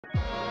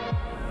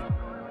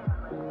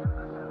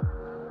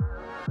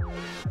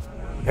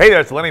Hey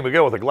there, it's Lenny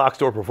McGill with the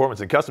GlockStore Performance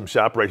and Custom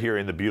Shop right here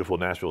in the beautiful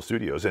Nashville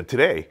studios. And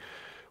today,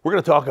 we're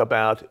going to talk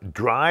about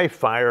dry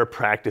fire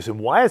practice and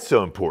why it's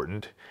so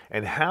important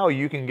and how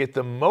you can get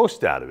the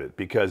most out of it.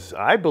 Because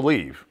I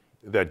believe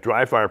that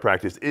dry fire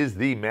practice is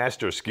the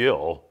master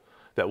skill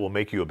that will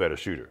make you a better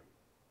shooter.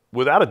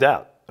 Without a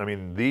doubt. I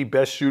mean, the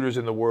best shooters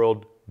in the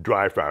world,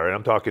 dry fire. And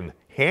I'm talking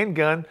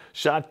handgun,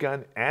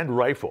 shotgun, and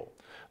rifle.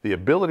 The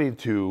ability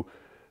to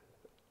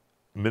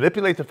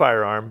manipulate the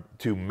firearm,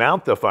 to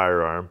mount the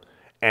firearm,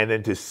 and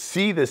then to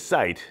see the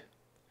sight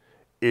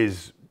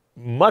is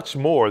much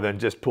more than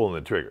just pulling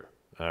the trigger.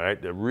 All right,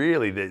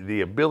 really,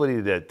 the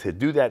ability to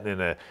do that in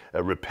a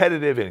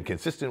repetitive and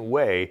consistent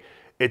way,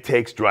 it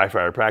takes dry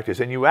fire practice.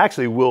 And you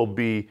actually will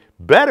be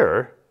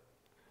better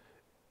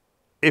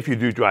if you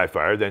do dry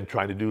fire than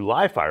trying to do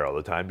live fire all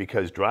the time,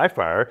 because dry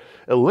fire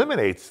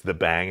eliminates the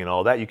bang and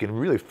all that. You can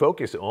really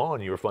focus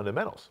on your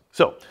fundamentals.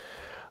 So,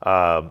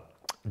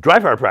 dry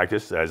fire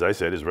practice, as I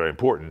said, is very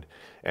important.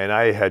 And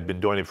I had been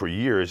doing it for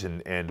years,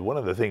 and one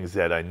of the things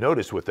that I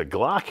noticed with the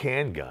Glock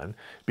handgun,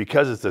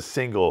 because it's a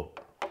single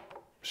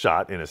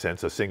shot, in a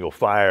sense, a single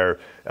fire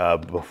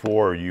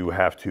before you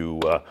have to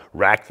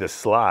rack the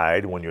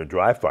slide when you're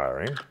dry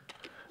firing,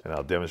 and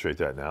I'll demonstrate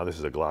that now. This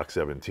is a Glock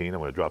 17. I'm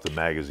going to drop the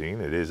magazine.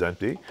 It is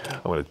empty.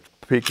 I'm going to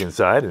peek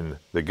inside, and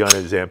the gun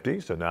is empty,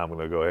 so now I'm going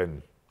to go ahead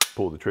and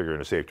pull the trigger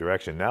in a safe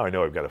direction. Now I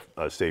know I've got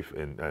a safe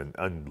and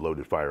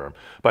unloaded firearm.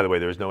 By the way,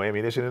 there's no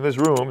ammunition in this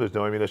room. There's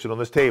no ammunition on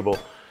this table.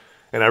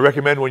 And I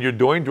recommend when you're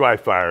doing dry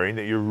firing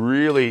that you're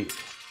really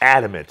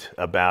adamant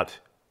about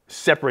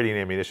separating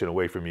ammunition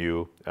away from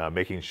you,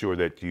 making sure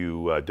that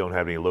you don't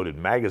have any loaded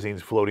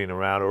magazines floating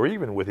around or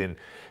even within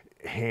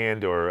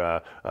hand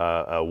or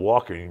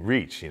walking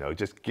reach. You know,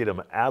 just get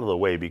them out of the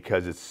way,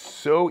 because it's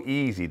so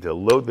easy to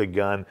load the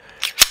gun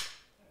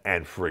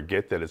and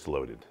forget that it's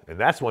loaded. And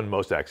that's when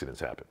most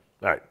accidents happen.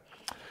 All right,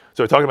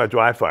 so we're talking about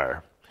dry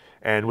fire.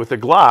 And with the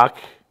Glock,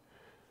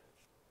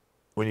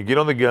 when you get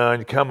on the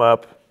gun, come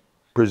up,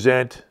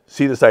 present,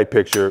 see the sight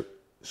picture,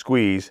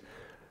 squeeze.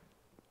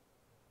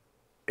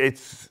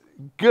 It's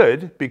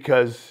good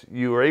because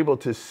you are able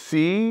to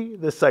see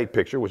the sight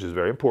picture, which is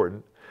very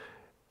important.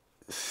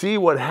 See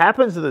what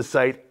happens to the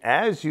sight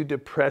as you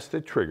depress the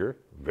trigger,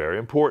 very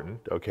important,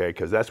 okay,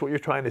 because that's what you're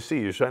trying to see.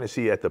 You're trying to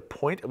see at the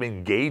point of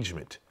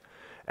engagement,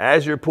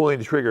 as you're pulling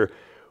the trigger,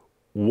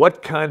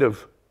 what kind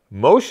of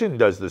motion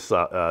does the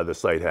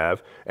sight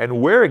have, and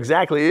where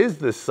exactly is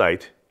the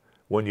sight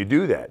when you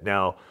do that.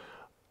 Now,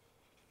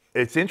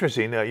 it's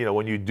interesting, you know,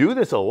 when you do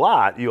this a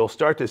lot, you'll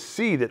start to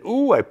see that,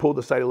 ooh, I pulled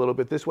the sight a little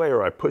bit this way,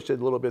 or I pushed it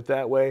a little bit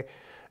that way.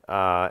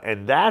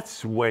 And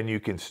that's when you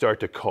can start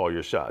to call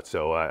your shots.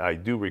 So I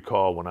do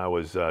recall when I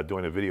was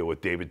doing a video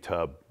with David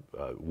Tubb,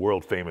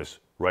 world famous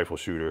rifle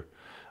shooter,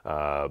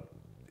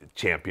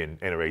 champion,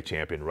 NRA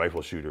champion,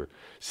 rifle shooter,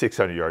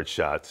 600-yard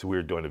shots. We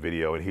were doing a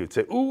video, and he would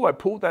say, ooh, I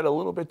pulled that a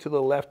little bit to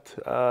the left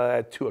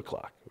at 2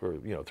 o'clock, or,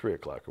 you know, 3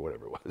 o'clock, or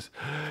whatever it was.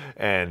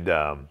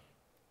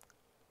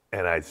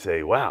 And I'd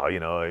say, wow,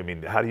 you know, I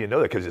mean, how do you know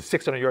that? Because it's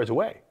 600 yards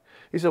away.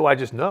 He said, well, I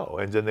just know.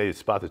 And then they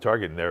spot the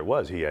target, and there it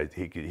was. He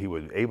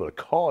was able to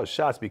call his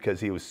shots because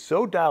he was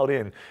so dialed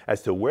in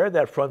as to where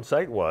that front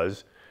sight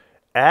was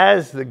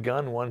as the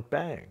gun went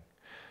bang.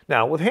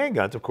 Now, with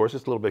handguns, of course,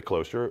 it's a little bit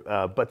closer,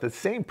 but the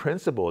same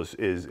principle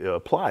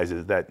applies,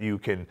 is that you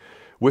can,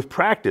 with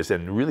practice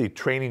and really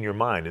training your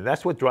mind, and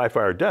that's what dry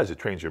fire does. It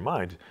trains your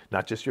mind,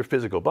 not just your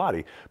physical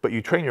body, but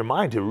you train your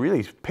mind to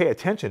really pay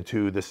attention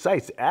to the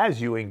sights as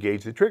you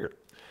engage the trigger.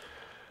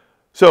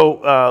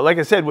 So, like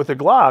I said, with the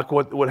Glock,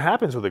 what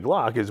happens with the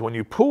Glock is when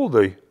you pull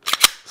the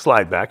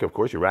slide back, of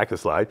course, you rack the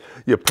slide,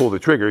 you pull the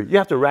trigger, you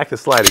have to rack the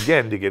slide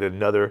again to get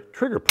another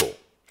trigger pull.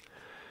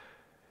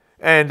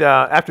 And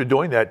after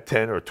doing that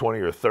 10 or 20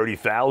 or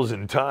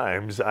 30,000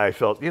 times, I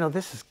felt, you know,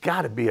 this has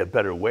got to be a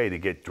better way to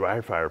get dry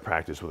fire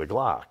practice with a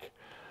Glock.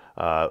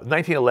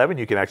 1911,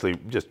 you can actually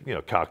just, you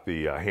know, cock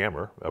the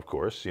hammer, of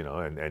course, you know,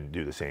 and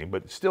do the same.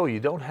 But still, you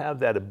don't have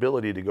that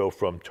ability to go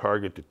from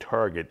target to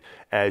target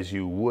as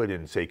you would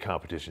in, say,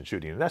 competition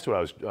shooting. And that's what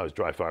I was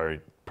dry firing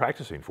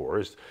practicing for,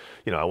 is,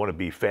 you know, I want to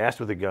be fast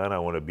with the gun, I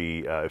want to be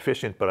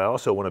efficient, but I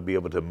also want to be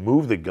able to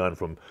move the gun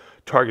from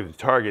target to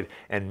target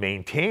and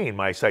maintain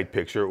my sight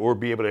picture, or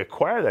be able to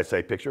acquire that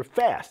sight picture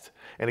fast.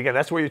 And again,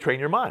 that's where you train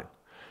your mind.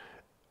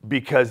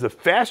 Because the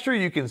faster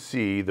you can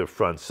see the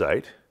front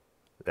sight,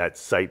 that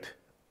sight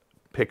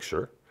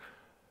picture,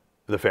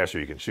 the faster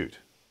you can shoot.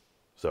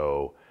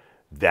 So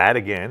that,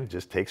 again,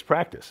 just takes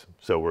practice.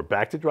 So we're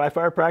back to dry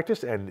fire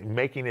practice and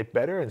making it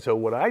better. And so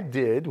what I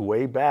did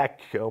way back,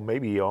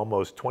 maybe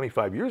almost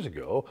 25 years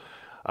ago,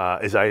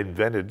 is I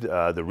invented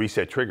the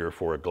reset trigger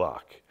for a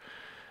Glock.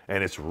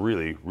 And it's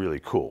really,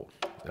 really cool.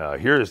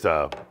 Here's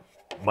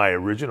my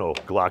original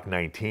Glock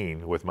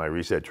 19 with my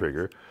reset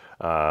trigger.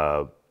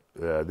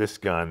 This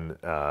gun,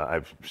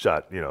 I've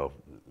shot, you know,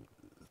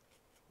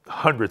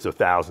 hundreds of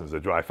thousands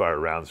of dry fire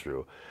rounds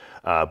through.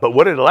 But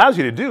what it allows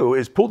you to do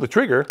is pull the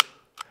trigger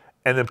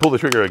and then pull the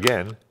trigger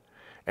again.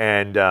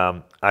 And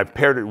I've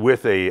paired it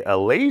with a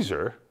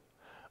laser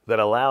that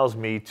allows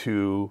me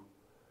to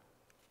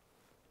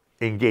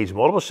engage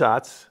multiple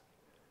shots,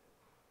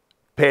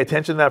 pay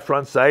attention to that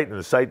front sight and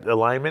the sight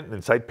alignment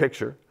and sight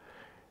picture.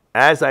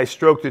 As I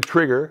stroke the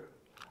trigger,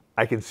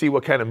 I can see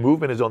what kind of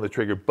movement is on the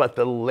trigger, but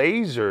the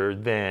laser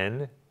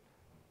then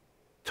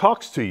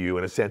talks to you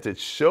in a sense. It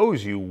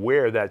shows you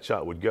where that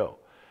shot would go.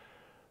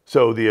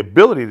 So the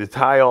ability to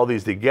tie all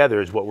these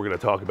together is what we're going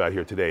to talk about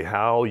here today,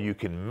 how you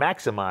can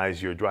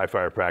maximize your dry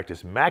fire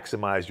practice,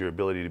 maximize your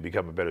ability to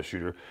become a better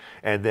shooter,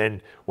 and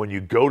then when you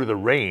go to the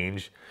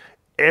range,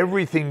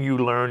 everything you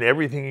learn,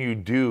 everything you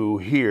do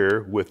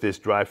here with this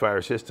dry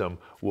fire system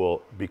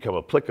will become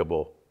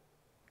applicable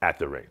at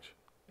the range.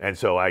 And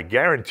so I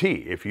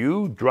guarantee if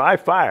you dry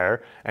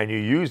fire and you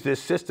use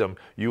this system,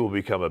 you will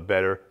become a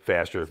better,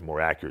 faster, more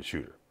accurate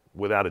shooter.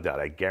 Without a doubt,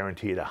 I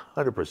guarantee it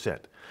 100%.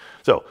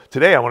 So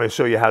today I want to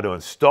show you how to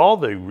install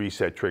the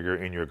reset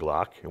trigger in your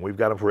Glock, and we've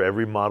got them for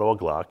every model of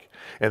Glock.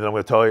 And then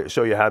I'm going to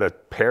show you how to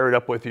pair it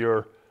up with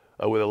your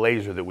with a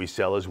laser that we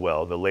sell as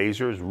well. The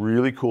laser is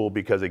really cool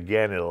because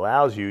again, it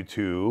allows you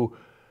to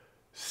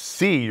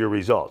see your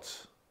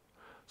results.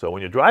 So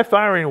when you're dry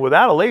firing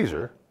without a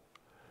laser,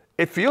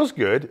 it feels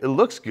good, it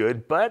looks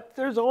good, but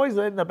there's always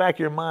in the back of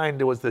your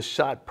mind, was the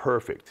shot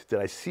perfect? Did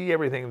I see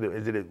everything?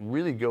 Did it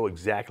really go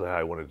exactly how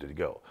I wanted it to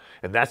go?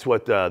 And that's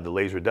what the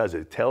laser does.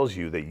 It tells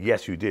you that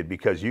yes, you did,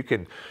 because you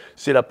can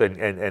sit up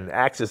and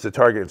access the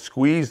target and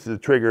squeeze the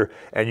trigger,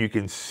 and you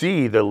can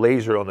see the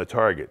laser on the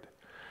target.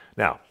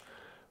 Now,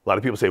 a lot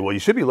of people say, well, you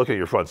should be looking at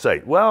your front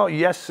sight. Well,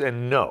 yes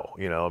and no.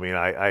 You know, I mean,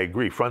 I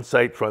agree. Front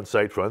sight, front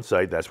sight, front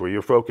sight. That's where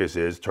your focus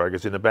is.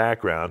 Target's in the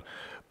background.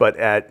 But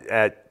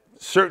at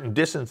certain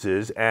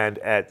distances and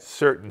at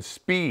certain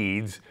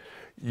speeds,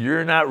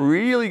 you're not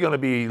really going to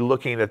be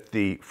looking at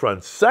the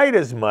front sight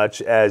as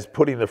much as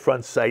putting the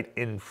front sight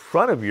in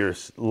front of your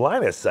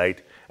line of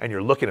sight and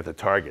you're looking at the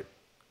target.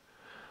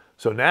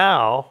 So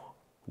now,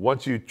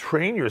 once you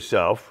train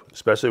yourself,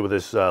 especially with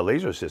this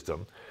laser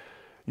system,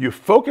 you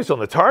focus on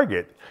the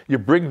target, you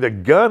bring the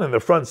gun and the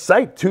front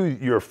sight to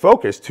your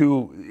focus,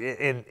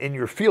 in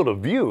your field of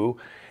view,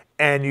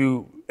 and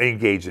you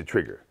engage the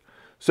trigger.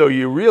 So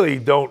you really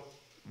don't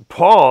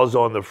pause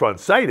on the front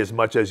sight as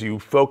much as you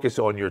focus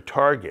on your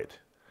target.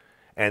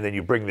 And then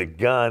you bring the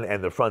gun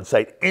and the front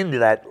sight into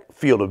that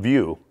field of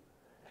view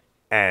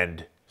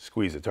and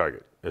squeeze the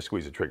target,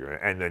 squeeze the trigger,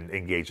 and then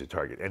engage the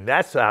target. And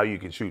that's how you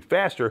can shoot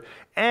faster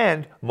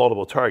and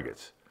multiple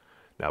targets.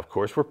 Now, of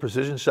course, for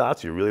precision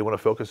shots, you really want to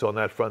focus on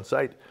that front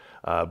sight.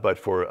 But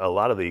for a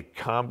lot of the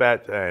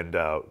combat and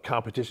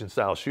competition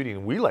style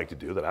shooting we like to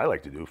do, that I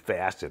like to do,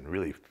 fast and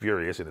really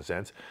furious in a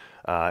sense,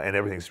 and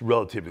everything's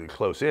relatively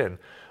close in,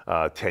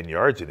 10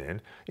 yards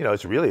in, you know,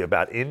 it's really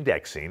about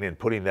indexing and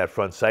putting that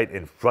front sight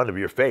in front of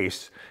your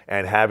face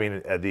and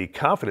having the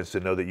confidence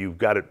to know that you've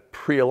got it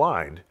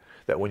pre-aligned,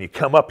 that when you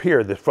come up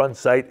here, the front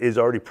sight is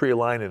already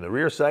pre-aligned in the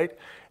rear sight,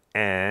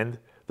 and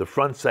the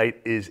front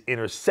sight is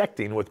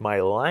intersecting with my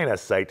line of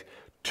sight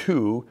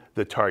to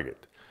the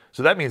target.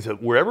 So that means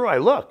that wherever I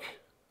look,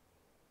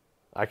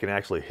 I can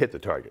actually hit the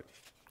target.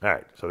 All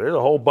right, so there's a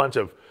whole bunch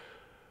of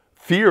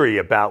theory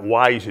about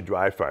why you should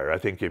dry fire. I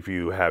think if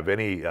you have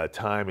any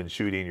time in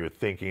shooting, you're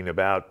thinking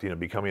about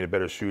becoming a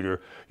better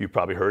shooter, you've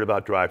probably heard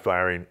about dry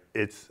firing.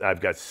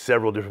 I've got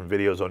several different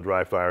videos on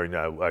dry firing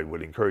I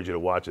would encourage you to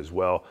watch as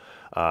well.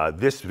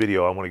 This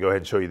video, I want to go ahead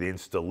and show you the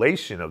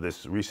installation of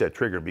this reset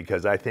trigger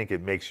because I think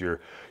it makes your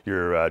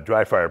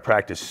dry fire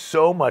practice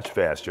so much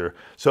faster,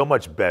 so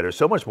much better,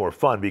 so much more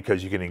fun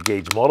because you can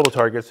engage multiple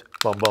targets,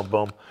 boom, boom,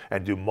 boom,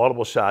 and do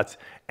multiple shots.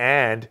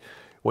 And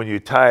when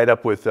you tie it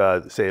up with,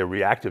 say, a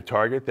reactive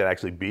target that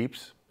actually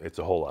beeps, it's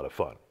a whole lot of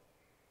fun.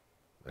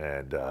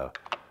 And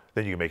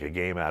then you can make a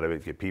game out of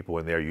it, get people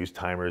in there, use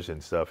timers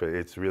and stuff.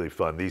 It's really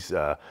fun.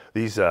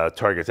 These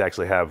targets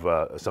actually have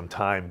some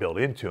time built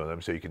into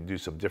them, so you can do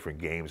some different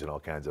games and all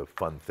kinds of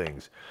fun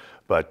things.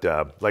 But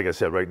like I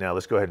said, right now,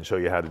 let's go ahead and show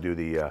you how to do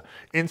the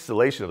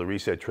installation of the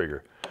reset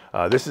trigger.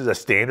 This is a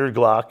standard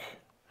Glock.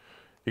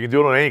 You can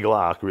do it on any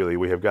Glock, really.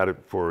 We have got it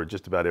for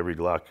just about every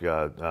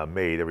Glock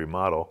made, every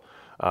model.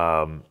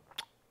 Of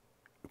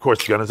course,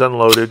 the gun is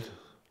unloaded,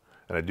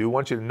 and I do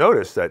want you to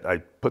notice that I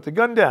put the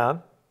gun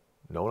down.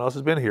 No one else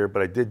has been here,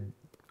 but I did,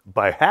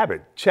 by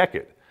habit, check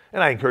it.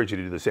 And I encourage you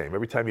to do the same.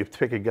 Every time you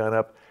pick a gun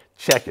up,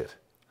 check it.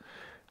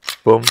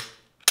 Boom,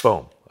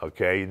 boom.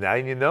 Okay, now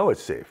you know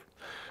it's safe.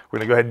 We're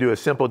going to go ahead and do a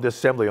simple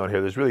disassembly on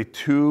here. There's really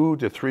 2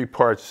 to 3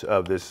 parts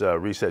of this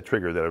reset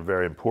trigger that are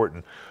very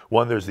important.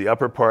 One, there's the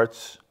upper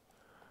parts,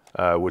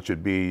 which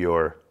would be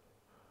your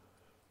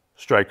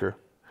striker.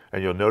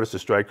 And you'll notice the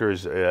striker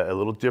is a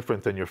little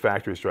different than your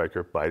factory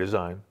striker by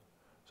design.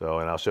 So,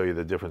 and I'll show you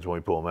the difference when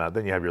we pull them out.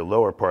 Then you have your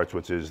lower parts,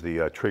 which is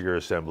the trigger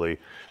assembly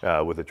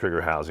with the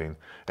trigger housing.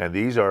 And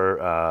these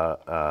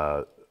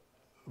are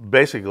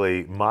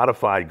basically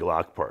modified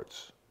Glock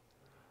parts.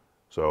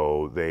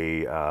 So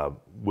they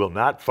will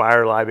not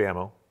fire live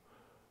ammo,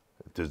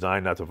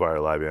 designed not to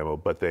fire live ammo,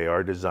 but they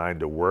are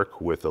designed to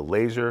work with a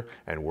laser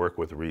and work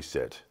with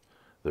reset.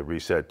 The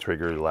reset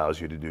trigger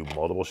allows you to do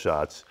multiple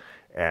shots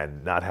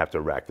and not have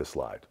to rack the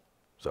slide.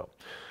 So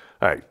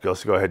All right,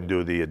 let's go ahead and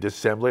do the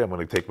disassembly. I'm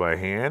going to take my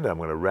hand, I'm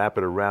going to wrap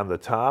it around the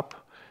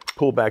top,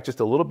 pull back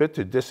just a little bit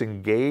to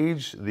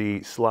disengage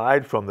the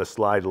slide from the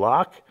slide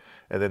lock,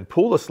 and then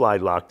pull the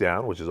slide lock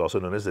down, which is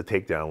also known as the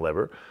takedown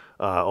lever,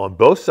 on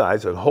both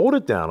sides, and hold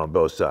it down on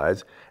both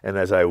sides. And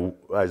as I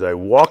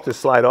walk the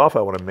slide off,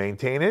 I want to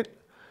maintain it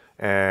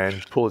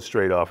and pull it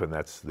straight off, and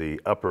that's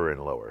the upper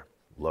and lower.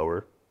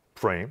 Lower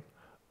frame,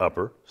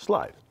 upper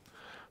slide.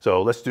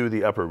 So let's do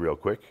the upper real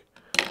quick.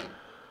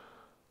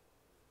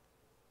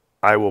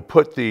 I will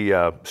put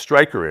the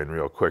striker in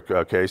real quick,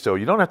 okay? So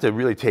you don't have to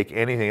really take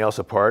anything else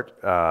apart.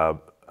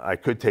 I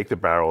could take the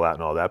barrel out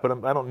and all that,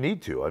 but I don't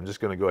need to. I'm just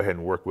going to go ahead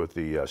and work with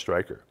the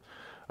striker.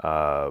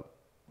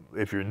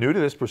 If you're new to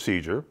this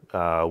procedure,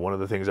 one of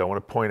the things I want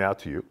to point out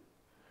to you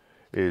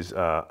is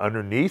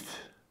underneath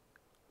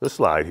the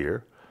slide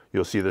here,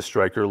 you'll see the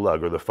striker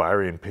lug or the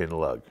firing pin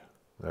lug.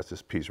 That's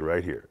this piece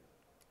right here.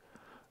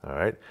 All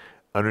right.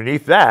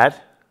 Underneath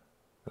that,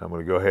 I'm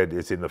going to go ahead,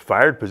 it's in the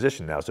fired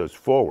position now, so it's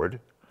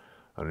forward.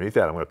 Underneath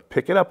that, I'm going to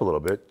pick it up a little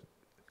bit.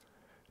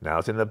 Now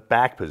it's in the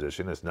back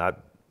position. It's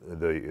not,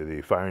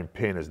 the firing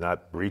pin is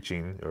not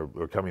breaching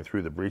or coming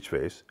through the breech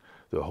face,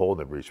 the hole in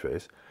the breech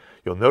face.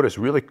 You'll notice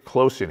really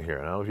close in here,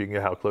 I don't know if you can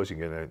get how close you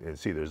can get and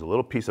see, there's a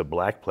little piece of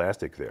black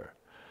plastic there.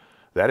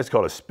 That is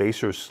called a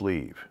spacer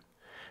sleeve.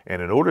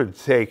 And in order to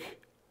take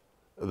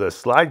the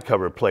slide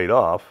cover plate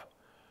off,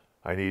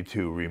 I need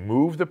to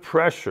remove the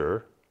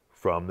pressure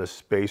from the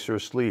spacer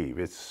sleeve.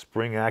 It's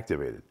spring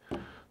activated.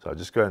 So I'll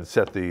just go ahead and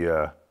set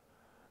the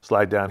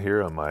slide down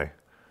here on my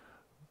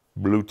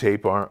blue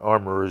tape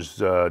armorer's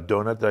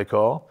donut that I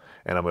call,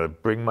 and I'm going to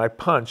bring my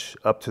punch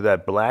up to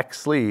that black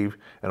sleeve,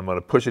 and I'm going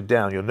to push it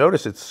down. You'll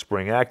notice it's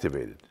spring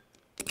activated.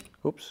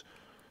 Oops.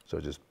 So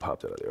it just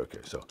popped out of there. Okay,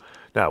 so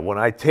now when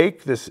I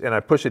take this and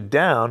I push it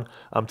down,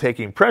 I'm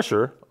taking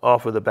pressure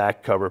off of the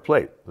back cover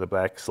plate, the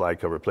back slide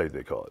cover plate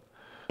they call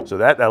it. So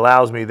that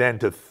allows me then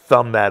to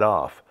thumb that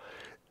off.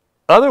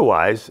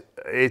 Otherwise,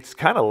 it's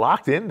kind of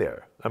locked in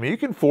there. I mean, you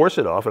can force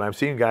it off, and I've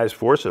seen guys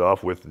force it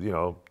off with, you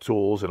know,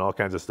 tools and all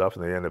kinds of stuff,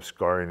 and they end up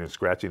scarring and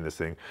scratching this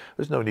thing.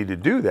 There's no need to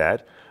do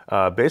that.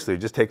 Basically,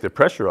 just take the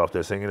pressure off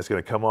this thing, and it's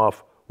going to come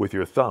off with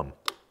your thumb,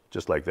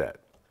 just like that.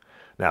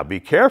 Now, be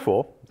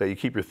careful that you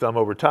keep your thumb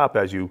over top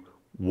as you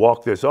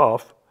walk this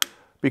off,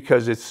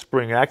 because it's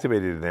spring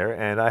activated in there,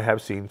 and I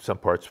have seen some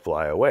parts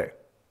fly away.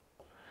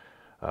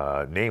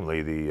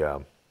 Namely,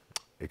 the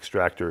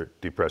extractor,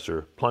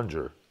 depressor,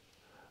 plunger.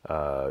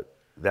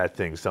 That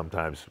thing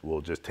sometimes will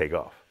just take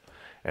off.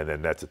 And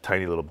then that's a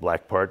tiny little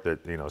black part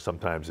that, you know,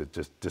 sometimes it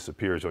just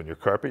disappears on your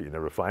carpet. You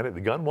never find it. The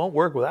gun won't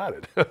work without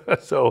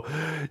it. So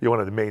you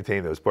want to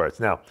maintain those parts.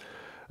 Now,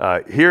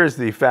 here's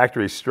the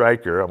factory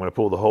striker. I'm going to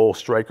pull the whole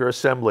striker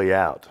assembly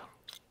out.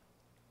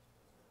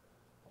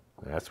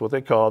 That's what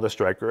they call the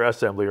striker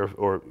assembly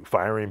or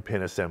firing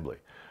pin assembly.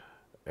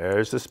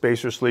 There's the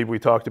spacer sleeve we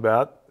talked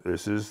about.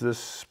 This is the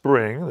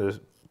spring, the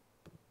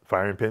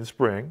firing pin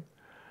spring.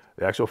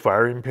 The actual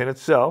firing pin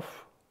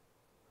itself.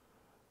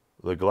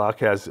 The Glock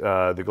has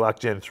the Glock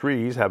Gen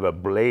 3s have a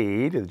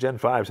blade. The Gen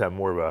 5s have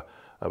more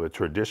of a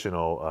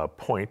traditional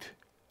point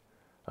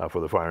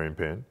for the firing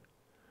pin.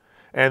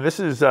 And this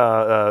is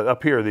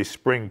up here, these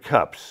spring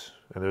cups.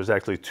 And there's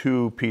actually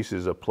two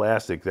pieces of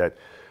plastic that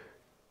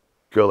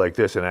go like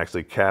this and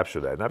actually capture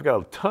that. And I've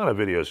got a ton of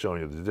videos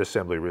showing you the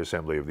disassembly,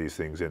 reassembly of these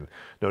things, and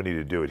no need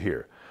to do it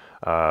here.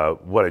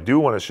 What I do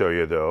want to show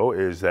you, though,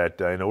 is that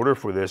in order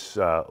for this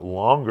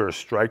longer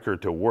striker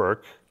to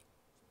work,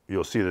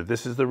 you'll see that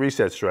this is the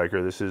reset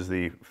striker. This is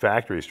the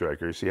factory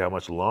striker. You see how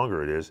much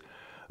longer it is.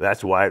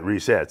 That's why it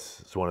resets.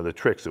 It's one of the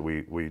tricks that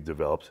we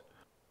developed.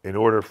 In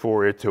order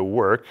for it to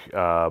work,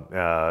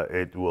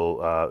 it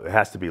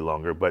has to be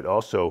longer. But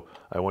also,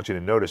 I want you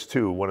to notice,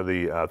 too, one of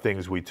the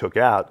things we took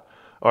out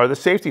are the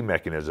safety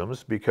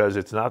mechanisms, because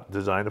it's not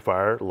designed to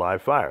fire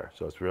live fire.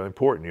 So it's really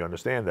important you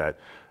understand that.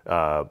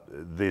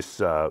 This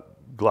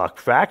Glock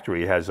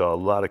factory has a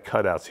lot of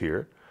cutouts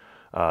here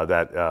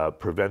that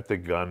prevent the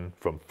gun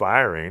from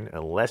firing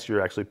unless you're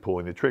actually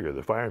pulling the trigger.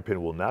 The firing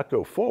pin will not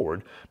go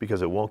forward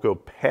because it won't go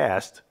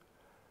past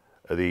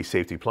the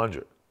safety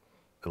plunger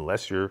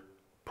unless you're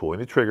pulling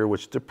the trigger,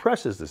 which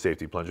depresses the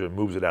safety plunger and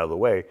moves it out of the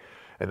way.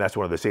 And that's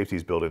one of the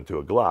safeties built into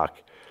a Glock.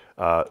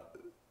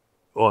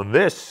 On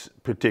this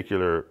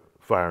particular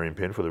firing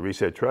pin for the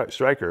reset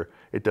striker,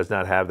 it does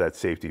not have that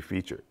safety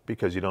feature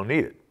because you don't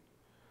need it,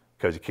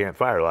 because you can't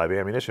fire live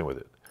ammunition with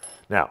it.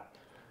 Now,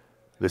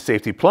 the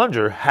safety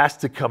plunger has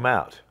to come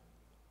out.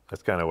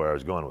 That's kind of where I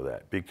was going with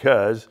that,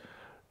 because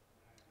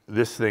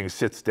this thing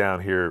sits down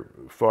here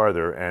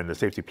farther, and the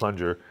safety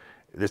plunger,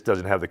 this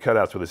doesn't have the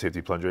cutouts for the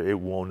safety plunger. It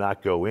will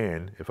not go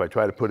in. If I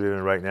try to put it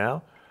in right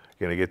now,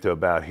 you're going to get to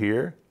about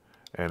here,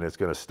 and it's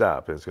going to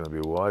stop. It's going to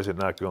be, why is it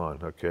not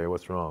going? Okay,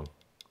 what's wrong?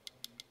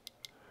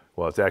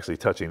 Well, it's actually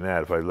touching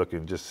that. If I look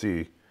and just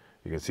see,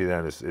 you can see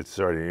that it's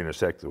starting to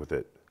intersect with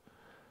it.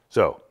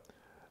 So,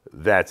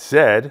 that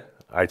said,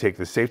 I take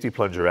the safety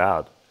plunger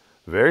out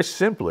very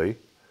simply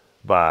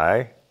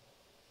by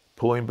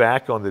pulling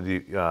back on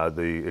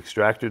the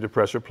extractor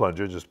depressor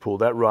plunger. Just pull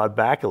that rod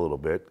back a little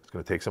bit. It's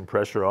going to take some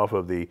pressure off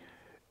of the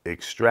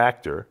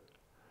extractor.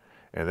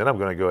 And then I'm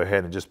going to go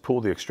ahead and just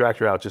pull the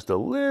extractor out just a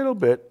little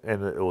bit,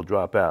 and it will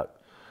drop out.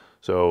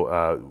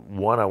 So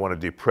one, I want to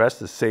depress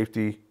the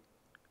safety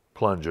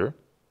plunger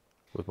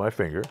with my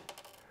finger.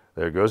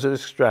 There goes the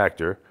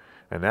extractor,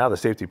 and now the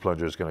safety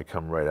plunger is going to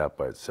come right out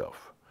by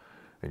itself.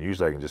 And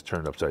usually I can just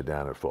turn it upside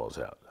down and it falls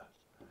out.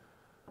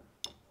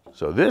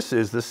 So this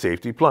is the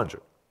safety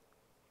plunger.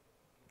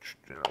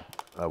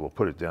 I will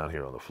put it down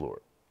here on the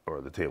floor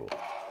or the table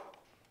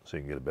so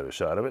you can get a better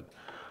shot of it.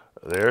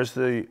 There's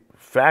the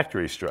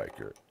factory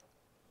striker.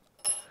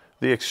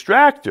 The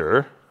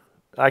extractor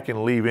I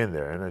can leave in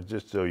there, and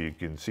just so you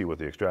can see what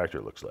the extractor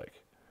looks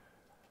like.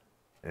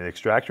 An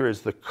extractor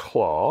is the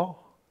claw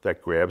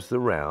that grabs the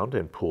round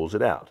and pulls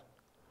it out.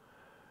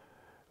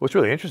 What's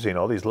really interesting,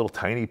 all these little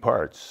tiny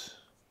parts,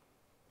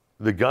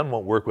 the gun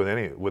won't work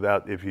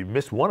without, if you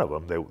miss one of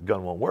them, the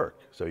gun won't work.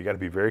 So you got to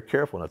be very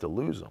careful not to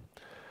lose them.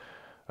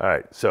 All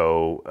right,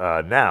 so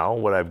now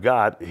what I've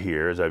got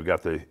here is I've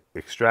got the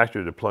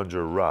extractor to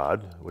plunger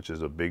rod, which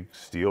is a big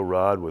steel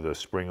rod with a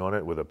spring on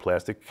it with a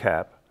plastic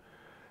cap.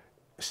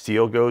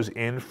 Steel goes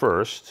in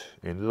first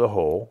into the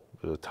hole.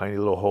 There's a tiny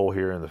little hole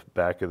here in the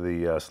back of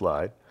the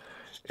slide.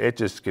 It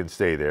just can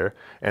stay there.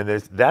 And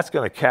that's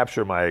going to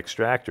capture my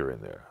extractor in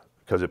there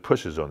because it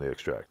pushes on the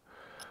extractor.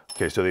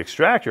 Okay, so the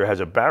extractor has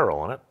a barrel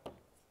on it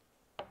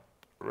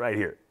right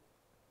here.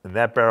 And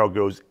that barrel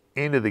goes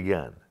into the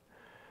gun.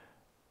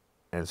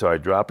 And so I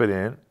drop it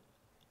in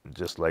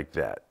just like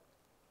that.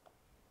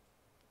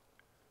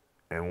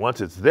 And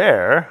once it's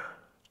there,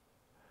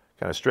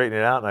 kind of straighten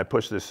it out, and I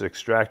push this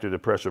extractor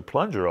depressor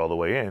plunger all the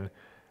way in,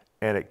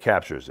 and it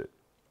captures it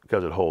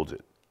because it holds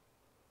it.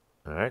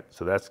 All right,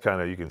 so that's kind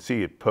of, you can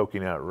see it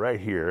poking out right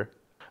here.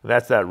 And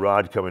that's that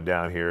rod coming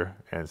down here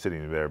and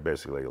sitting there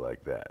basically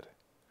like that.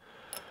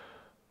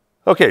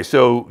 Okay,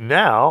 so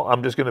now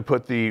I'm just going to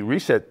put the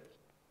reset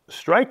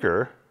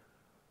striker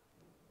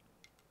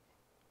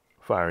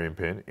firing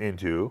pin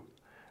into,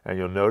 and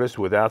you'll notice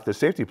without the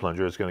safety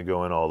plunger, it's going to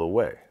go in all the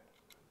way.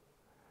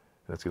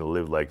 And it's going to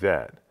live like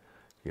that.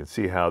 You can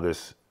see how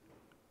this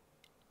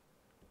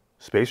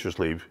spacer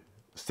sleeve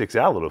sticks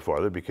out a little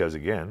farther because,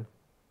 again,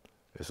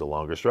 it's a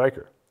longer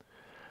striker.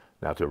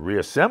 Now, to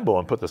reassemble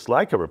and put the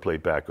slide cover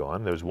plate back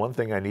on, there's one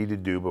thing I need to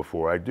do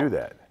before I do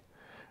that,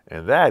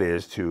 and that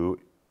is to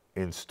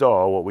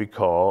install what we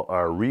call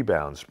our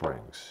rebound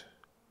springs.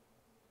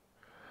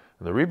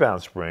 And the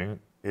rebound spring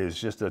is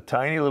just a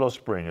tiny little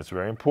spring. It's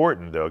very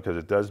important, though, because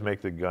it does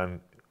make the gun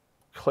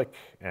click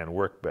and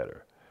work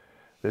better.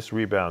 This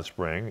rebound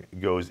spring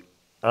goes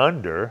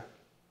under,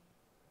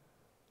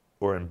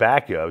 or in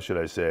back of, should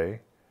I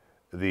say,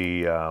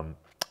 the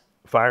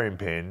firing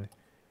pin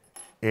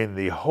in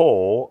the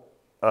hole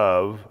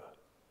of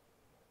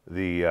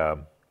the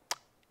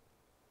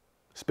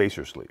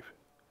spacer sleeve.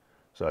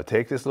 So I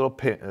take this little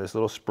pin, this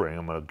little spring,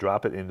 I'm going to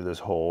drop it into this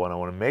hole, and I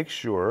want to make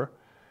sure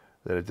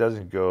that it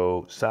doesn't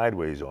go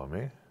sideways on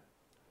me.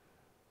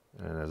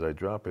 And as I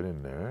drop it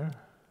in there,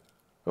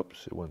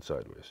 oops, it went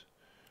sideways.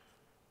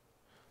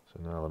 So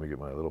now let me get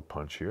my little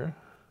punch here.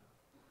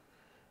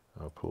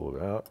 I'll pull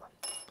it out.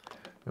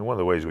 And one of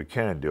the ways we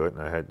can do it,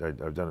 and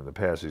I've done it in the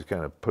past, is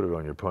kind of put it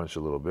on your punch a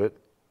little bit.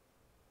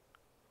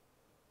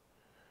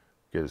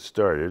 Get it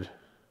started.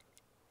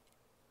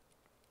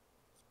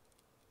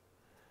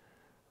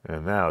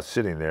 And now it's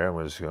sitting there.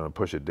 I'm just going to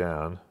push it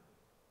down.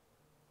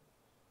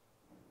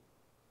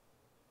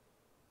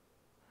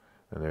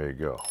 And there you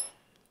go.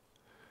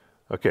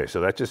 Okay,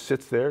 so that just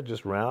sits there,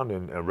 just round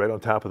and right on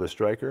top of the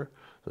striker.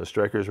 So the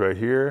striker's right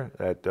here.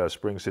 That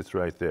spring sits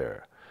right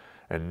there.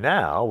 And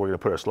now we're going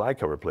to put our slide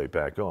cover plate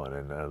back on.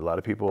 And a lot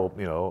of people,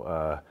 you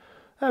know,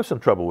 have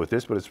some trouble with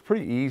this, but it's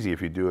pretty easy if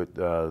you do it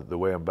the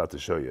way I'm about to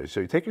show you. So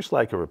you take your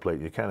slide cover plate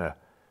and you kind of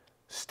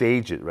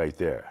stage it right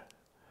there.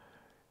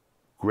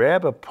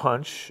 Grab a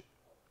punch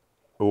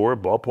or a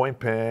ballpoint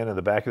pen in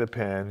the back of the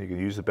pen. You can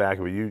use the back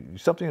of it.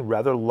 Use something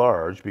rather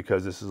large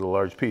because this is a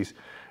large piece.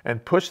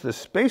 And push the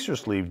spacer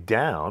sleeve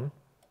down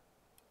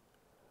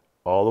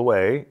all the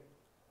way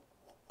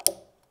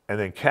and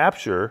then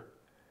capture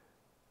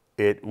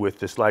it with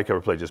the slide cover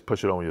plate. Just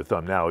push it on with your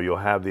thumb. Now you'll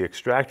have the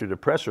extractor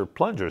depressor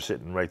plunger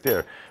sitting right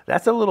there.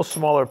 That's a little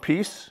smaller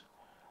piece.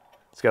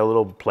 It's got a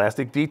little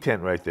plastic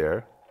detent right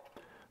there.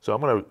 So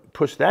I'm going to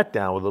push that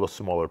down with a little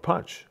smaller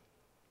punch.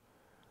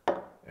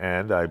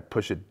 And I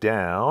push it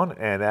down,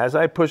 and as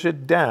I push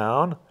it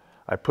down,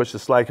 I push the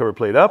slide cover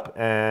plate up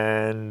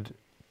and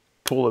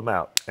pull them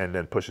out, and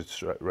then push it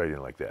right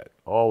in like that,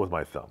 all with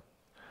my thumb.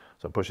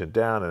 So I'm pushing it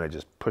down, and I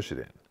just push it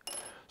in.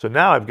 So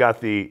now I've got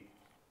the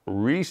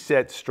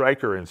reset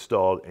striker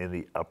installed in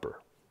the upper.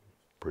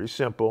 Pretty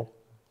simple.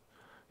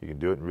 You can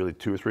do it in really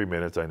 2 or 3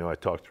 minutes. I know I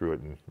talked through it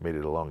and made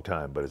it a long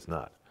time, but it's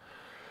not.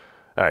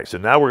 All right, so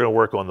now we're going to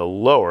work on the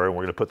lower, and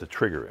we're going to put the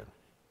trigger in.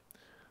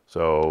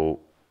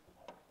 So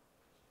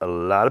a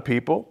lot of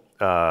people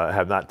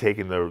have not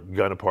taken the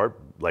gun apart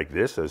like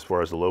this as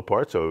far as the low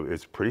part, so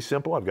it's pretty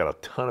simple. I've got a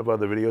ton of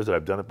other videos that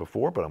I've done it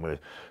before, but I'm going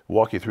to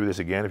walk you through this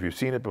again. If you've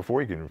seen it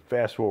before, you can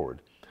fast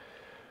forward.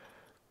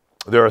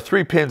 There are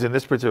 3 pins in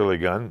this particular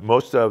gun.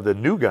 Most of the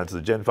new guns,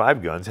 the Gen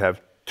 5 guns,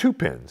 have 2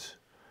 pins.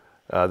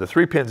 The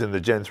 3 pins in the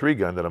Gen 3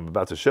 gun that I'm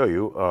about to show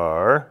you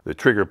are the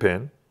trigger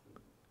pin,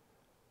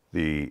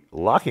 the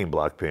locking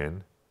block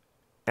pin,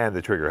 and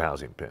the trigger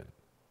housing pin.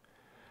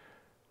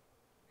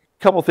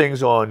 Couple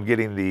things on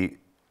getting the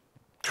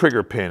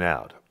trigger pin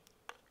out.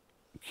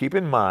 Keep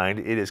in mind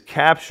it is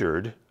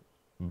captured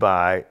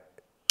by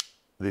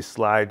the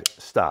slide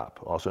stop,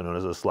 also known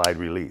as a slide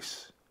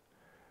release.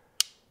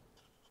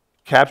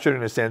 Captured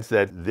in the sense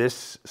that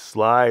this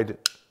slide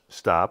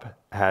stop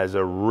has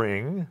a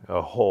ring,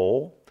 a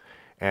hole,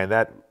 and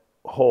that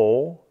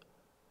hole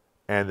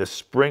and the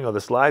spring of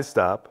the slide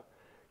stop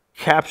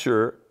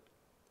capture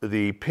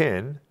the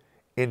pin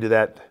into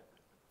that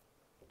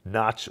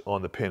notch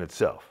on the pin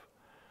itself.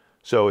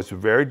 So it's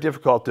very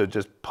difficult to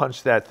just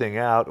punch that thing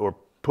out or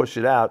push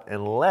it out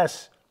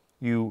unless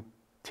you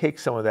take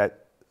some of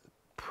that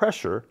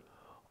pressure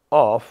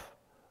off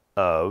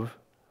of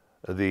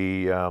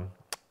the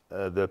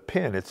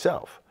pin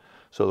itself.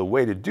 So the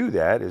way to do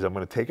that is I'm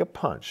going to take a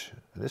punch.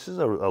 This is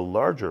a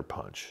larger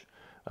punch.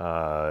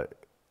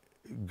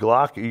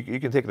 Glock, you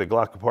can take the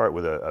Glock apart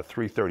with a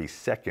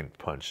 3/32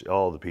 punch,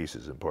 all the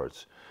pieces and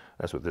parts.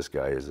 That's what this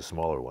guy is, the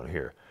smaller one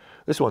here.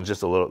 This one's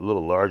just a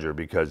little larger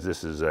because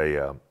this is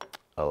a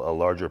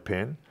larger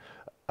pin.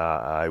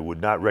 I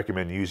would not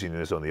recommend using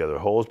this on the other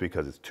holes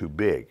because it's too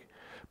big.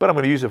 But I'm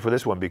going to use it for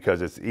this one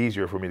because it's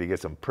easier for me to get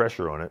some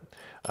pressure on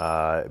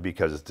it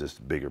because it's just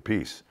a bigger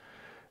piece.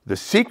 The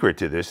secret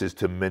to this is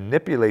to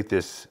manipulate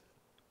this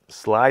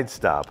slide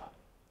stop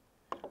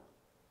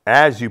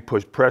as you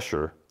push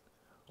pressure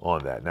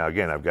on that. Now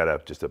again, I've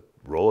got just a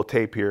roll of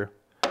tape here.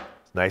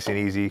 It's nice and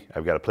easy.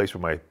 I've got a place for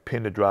my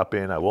pin to drop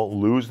in. I won't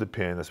lose the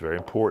pin. That's very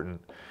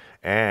important.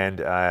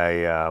 And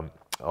I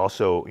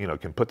also,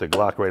 can put the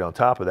Glock right on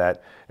top of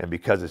that, and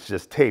because it's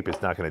just tape,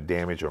 it's not going to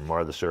damage or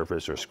mar the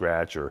surface or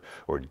scratch or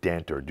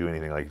dent or do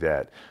anything like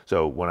that.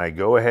 So when I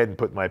go ahead and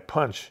put my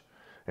punch,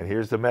 and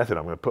here's the method,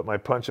 I'm going to put my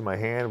punch in my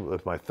hand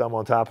with my thumb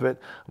on top of it.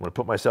 I'm going to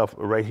put myself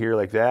right here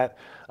like that.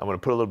 I'm going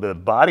to put a little bit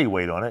of body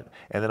weight on it,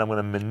 and then I'm going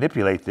to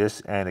manipulate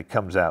this, and it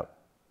comes out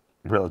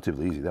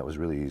relatively easy. That was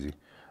really easy.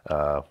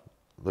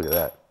 Look at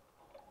that.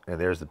 And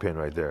there's the pin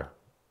right there.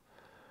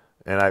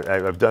 And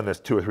I've done this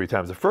 2 or 3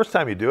 times. The first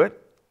time you do it,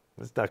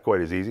 it's not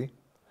quite as easy.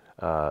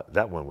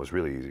 That one was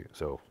really easy,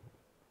 so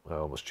I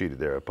almost cheated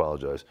there. I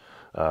apologize.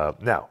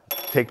 Now,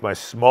 take my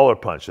smaller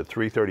punch, the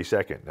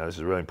 3/32. Now, this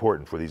is really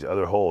important for these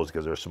other holes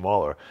because they're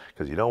smaller,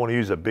 because you don't want to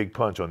use a big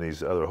punch on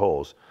these other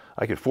holes.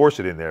 I could force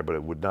it in there, but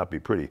it would not be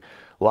pretty.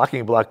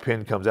 Locking block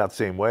pin comes out the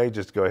same way.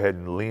 Just go ahead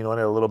and lean on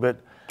it a little bit,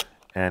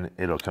 and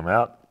it'll come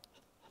out.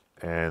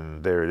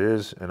 And there it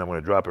is. And I'm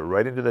going to drop it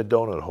right into the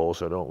donut hole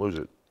so I don't lose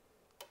it.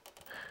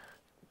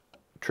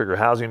 Trigger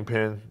housing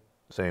pin,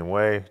 same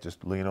way.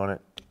 Just lean on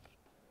it.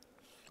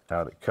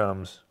 Out it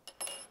comes.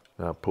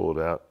 Now pull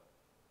it out.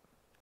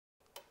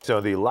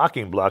 So the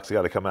locking block's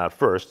got to come out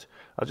first.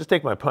 I'll just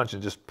take my punch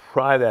and just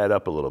pry that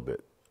up a little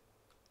bit.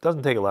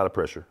 Doesn't take a lot of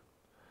pressure.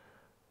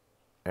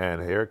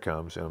 And here it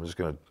comes, and I'm just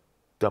going to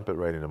dump it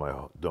right into my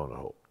donut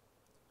hole.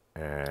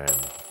 And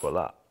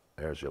voila,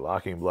 there's your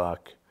locking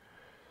block.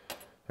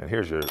 And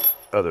here's your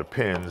other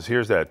pins.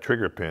 Here's that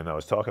trigger pin I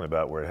was talking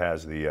about where it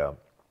has the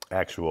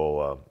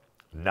actual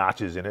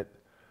notches in it.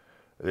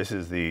 This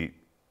is the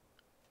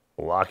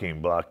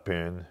locking block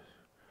pin,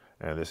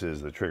 and this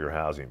is the trigger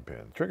housing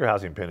pin. The trigger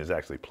housing pin is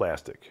actually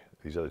plastic.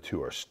 These other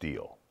two are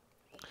steel.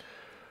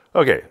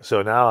 Okay,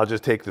 so now I'll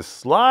just take the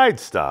slide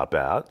stop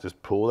out,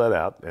 just pull that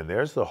out, and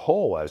there's the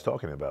hole I was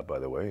talking about, by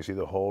the way. You see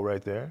the hole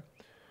right there?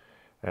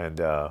 And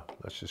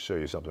let's just show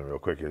you something real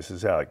quick. This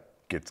is how it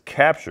gets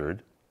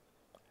captured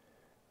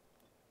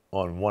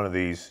on one of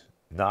these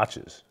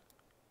notches,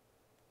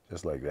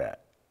 just like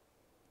that.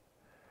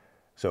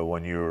 So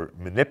when you're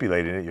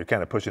manipulating it, you're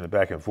kind of pushing it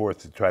back and forth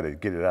to try to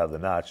get it out of the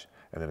notch,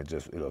 and then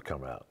it'll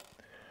come out.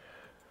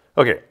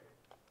 Okay,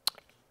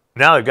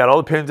 now I've got all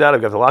the pins out,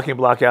 I've got the locking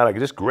block out. I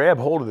can just grab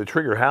hold of the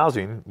trigger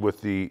housing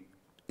with the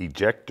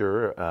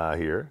ejector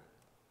here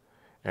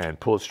and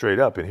pull it straight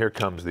up, and here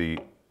comes the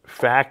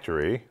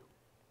factory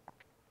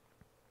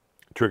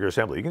trigger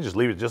assembly. You can just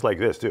leave it just like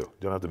this too. You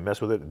don't have to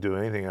mess with it and do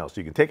anything else.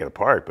 You can take it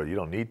apart, but you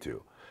don't need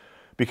to.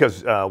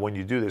 Because when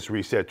you do this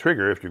reset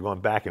trigger, if you're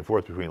going back and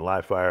forth between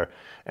live fire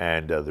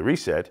and the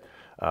reset,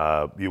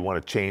 you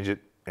want to change it,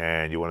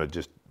 and you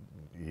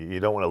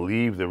don't want to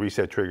leave the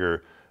reset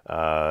trigger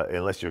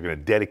unless you're going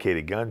to dedicate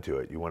a gun to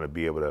it. You want to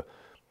be able to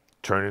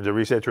turn it into a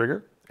reset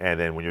trigger, and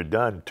then when you're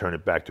done, turn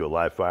it back to a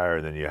live fire,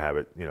 and then you have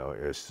it,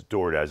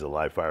 stored as a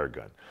live fire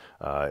gun.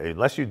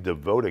 Unless you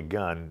devote a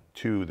gun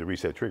to the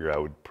reset trigger, I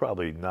would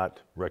probably not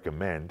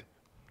recommend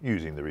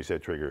using the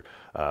reset trigger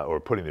or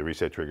putting the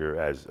reset trigger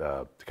as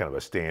kind of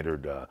a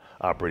standard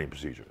operating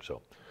procedure.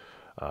 So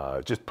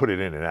just put it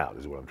in and out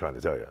is what I'm trying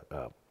to tell you.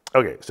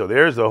 Okay, so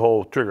there's the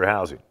whole trigger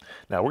housing.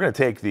 Now we're going to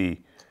take the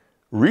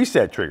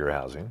reset trigger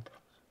housing,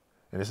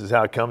 And this is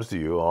how it comes to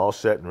you, all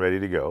set and ready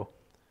to go.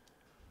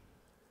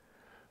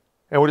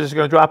 And we're just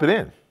going to drop it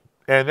in.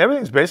 And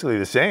everything's basically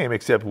the same,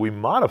 except we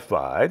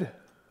modified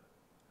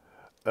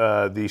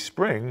the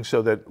spring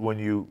so that when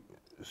you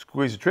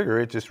squeeze the trigger,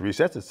 it just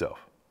resets itself.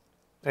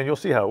 And you'll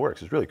see how it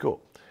works. It's really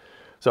cool.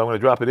 So I'm going to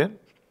drop it in.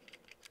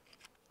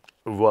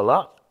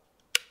 Voila.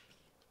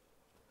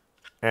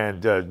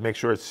 And make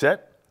sure it's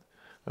set.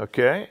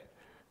 Okay.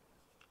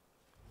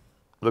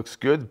 Looks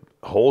good.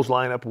 Holes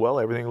line up well.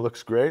 Everything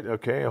looks great.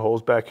 Okay.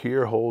 Holes back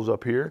here, holes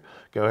up here.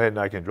 Go ahead and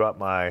I can drop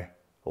my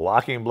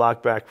locking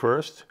block back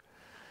first.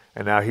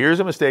 And now here's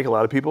a mistake a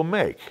lot of people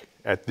make.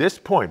 At this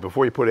point,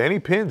 before you put any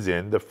pins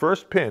in, the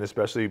first pin,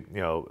 especially,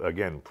 you know,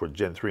 again, for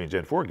Gen 3 and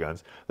Gen 4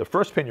 guns, the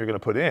first pin you're going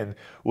to put in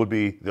would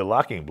be the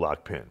locking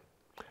block pin.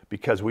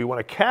 Because we want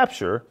to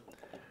capture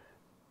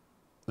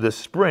the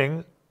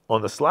spring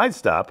on the slide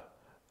stop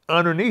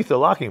underneath the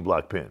locking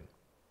block pin.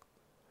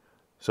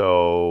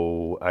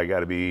 So I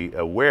got to be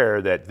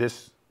aware that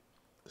this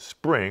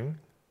spring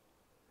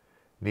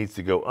needs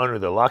to go under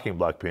the locking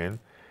block pin,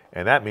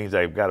 and that means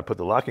I've got to put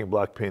the locking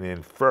block pin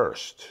in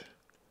first.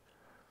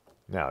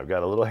 Now I've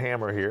got a little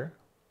hammer here,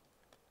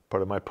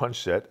 part of my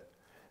punch set,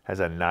 has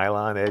a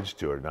nylon edge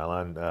to it, a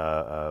nylon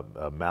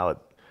mallet,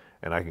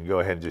 and I can go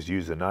ahead and just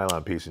use the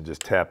nylon piece and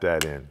just tap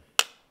that in.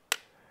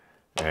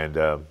 And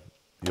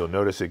you'll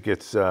notice it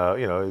gets, you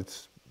know,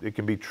 it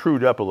can be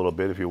trued up a little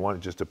bit if you want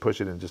just to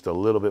push it in just a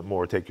little bit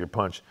more. Take your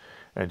punch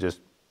and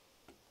just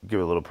give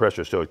it a little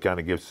pressure so it kind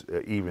of gives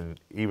even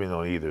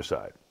on either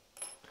side.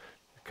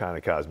 Kind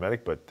of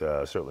cosmetic, but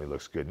certainly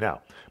looks good.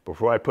 Now,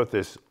 before I put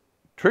this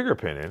trigger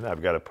pin in,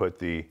 I've got to put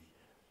the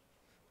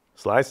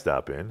slide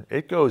stop in.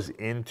 It goes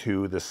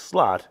into the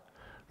slot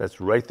that's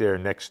right there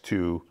next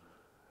to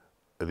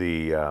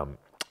the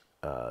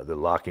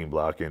locking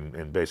block,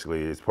 and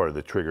basically it's part of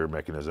the trigger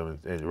mechanism,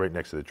 and right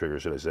next to the trigger,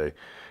 should I say.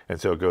 And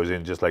so it goes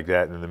in just like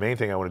that. And the main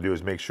thing I want to do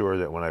is make sure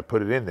that when I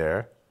put it in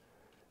there,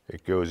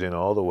 it goes in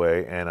all the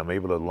way, and I'm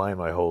able to line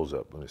my holes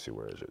up. Let me see,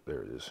 where is it?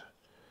 There it is.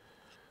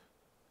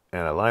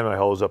 And I line my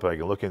holes up, and I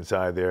can look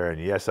inside there,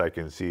 and yes, I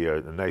can see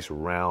a nice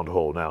round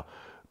hole. Now,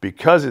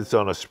 because it's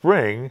on a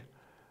spring,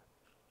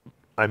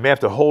 I may have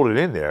to hold it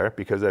in there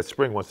because that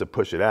spring wants to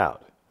push it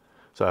out.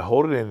 So I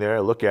hold it in there, I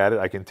look at it,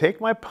 I can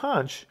take my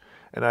punch,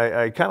 and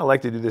I kind of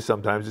like to do this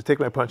sometimes, just take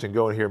my punch and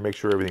go in here and make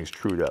sure everything's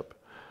trued up.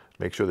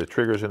 Make sure the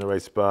trigger's in the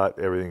right spot,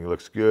 everything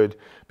looks good,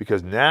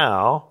 because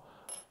now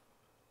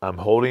I'm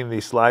holding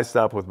the slide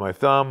stop with my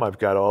thumb. I've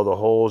got all the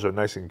holes are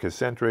nice and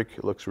concentric.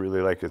 It looks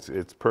really like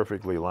it's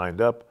perfectly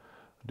lined up.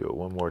 Do it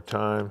one more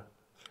time.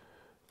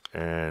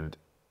 And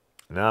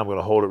now I'm going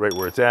to hold it right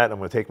where it's at. I'm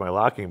going to take my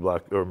locking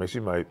block, or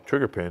excuse me, my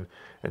trigger pin,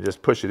 and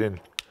just push it in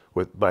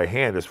by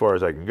hand as far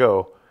as I can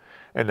go.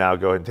 And now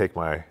go ahead and take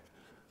my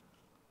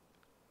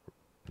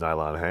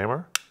nylon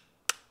hammer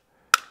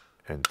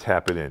and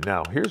tap it in.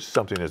 Now, here's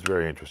something that's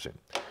very interesting.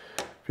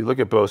 If you look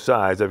at both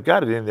sides, I've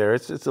got it in there.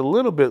 It's a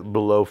little bit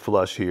below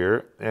flush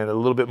here and a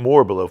little bit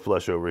more below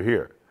flush over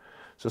here.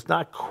 So it's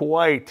not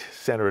quite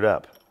centered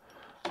up.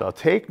 So I'll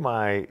take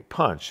my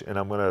punch and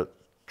I'm going to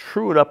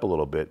true it up a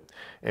little bit.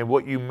 And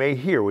what you may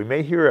hear, we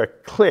may hear a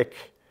click,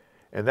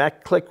 and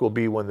that click will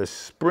be when the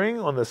spring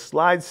on the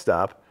slide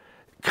stop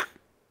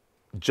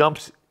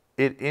jumps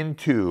it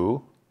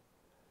into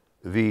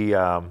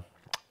the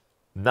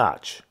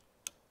notch.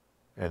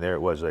 And there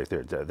it was right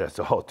there. That's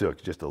all it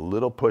took, just a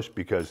little push,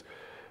 because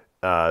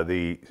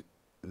the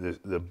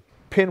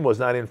pin was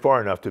not in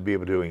far enough to be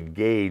able to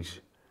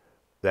engage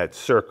that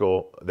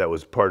circle that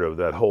was part of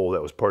that hole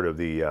that was part of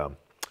the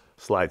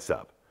slide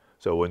stop.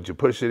 So when you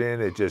push it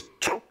in, it's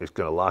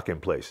going to lock in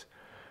place.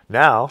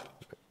 Now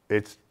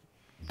it's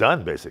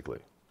done basically.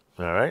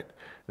 All right.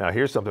 Now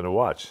here's something to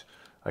watch.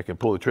 I can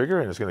pull the trigger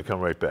and it's going to come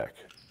right back.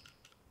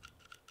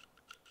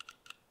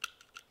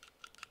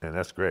 And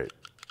that's great.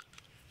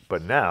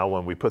 But now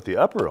when we put the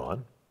upper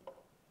on,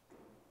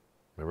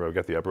 remember I've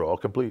got the upper all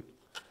complete.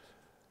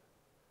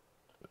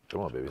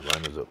 Come on, baby,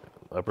 line those up.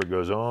 Upper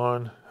goes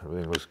on,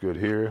 everything looks good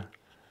here.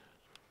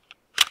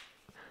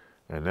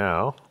 And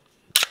now,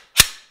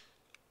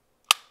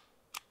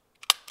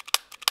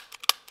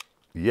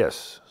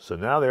 yes, so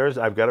now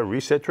I've got a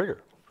reset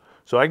trigger.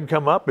 So I can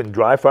come up and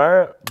dry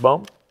fire,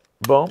 bump,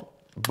 bump,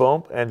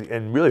 bump,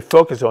 and really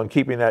focus on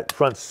keeping that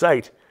front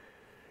sight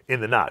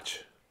in the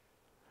notch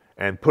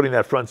and putting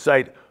that front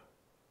sight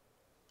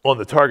on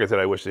the target that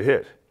I wish to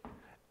hit,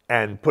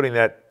 and putting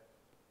that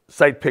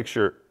sight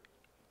picture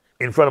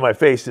in front of my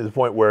face to the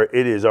point where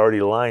it is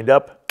already lined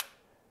up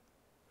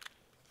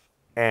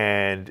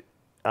and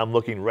I'm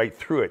looking right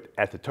through it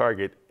at the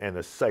target, and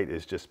the sight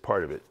is just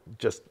part of it,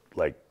 just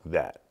like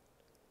that.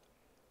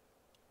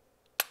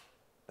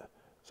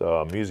 So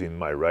I'm using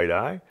my right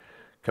eye,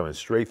 coming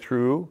straight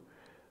through,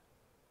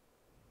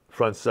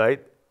 front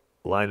sight,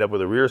 lined up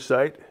with the rear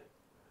sight,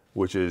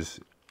 which is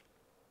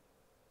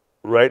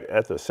right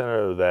at the center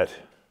of that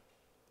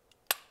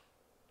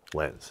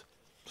lens.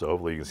 So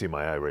hopefully you can see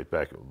my eye right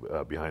back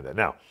behind that.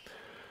 Now,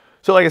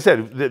 So like I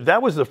said,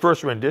 that was the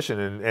first rendition,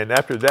 and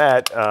after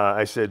that,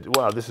 I said,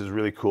 wow, this is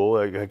really cool.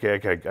 I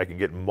can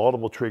get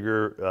multiple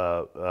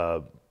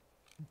trigger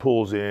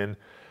pulls in.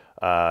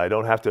 I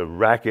don't have to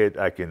rack it.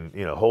 I can,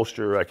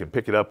 holster. I can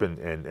pick it up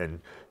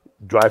and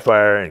dry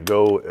fire and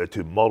go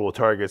to multiple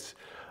targets.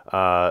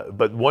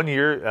 But one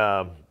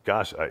year,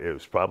 gosh, it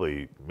was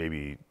probably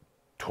maybe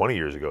 20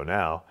 years ago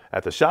now,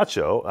 at the SHOT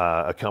Show,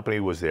 a company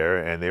was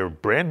there, and they were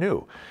brand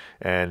new,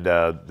 and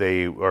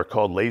they are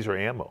called Laser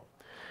Ammo.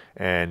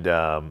 And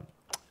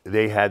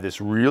they had this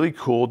really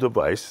cool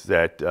device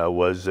that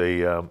was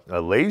a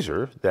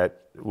laser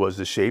that was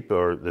the shape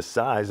or the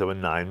size of a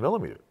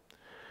 9mm.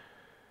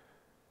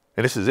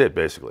 And this is it,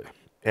 basically.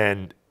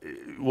 And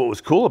what was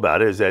cool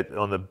about it is that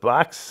on the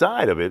back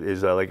side of it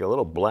is like a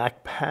little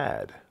black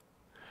pad.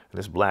 And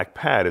this black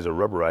pad is a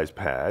rubberized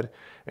pad.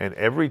 And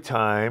every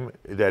time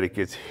that it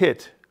gets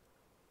hit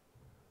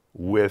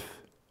with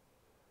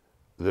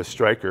the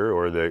striker,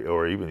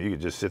 or even you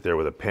could just sit there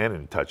with a pen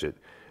and touch it,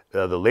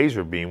 the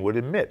laser beam would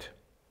emit.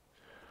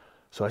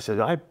 So I said,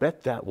 I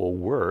bet that will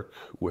work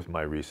with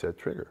my reset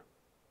trigger.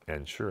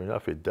 And sure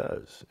enough, it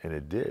does, and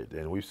it did.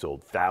 And we've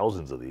sold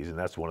thousands of these, and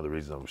that's one of the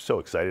reasons I'm so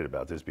excited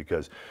about this,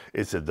 because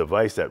it's a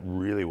device that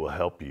really will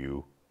help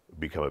you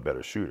become a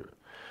better shooter.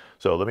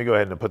 So let me go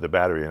ahead and put the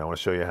battery in. I want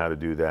to show you how to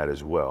do that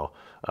as well.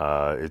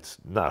 It's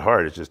not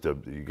hard. It's just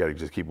you got to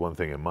just keep one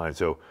thing in mind.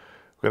 So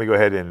we're going to go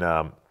ahead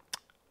and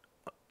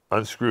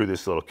unscrew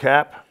this little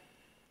cap.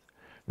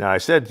 Now, I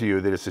said to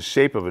you that it's the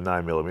shape of a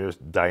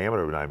 9mm,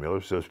 diameter of a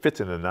 9mm, so it fits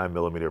in a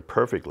 9mm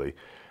perfectly.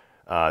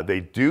 They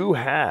do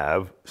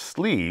have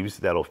sleeves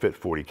that'll fit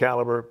 40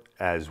 caliber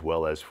as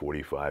well as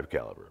 45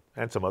 caliber,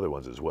 and some other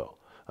ones as well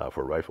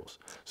for rifles.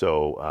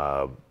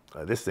 So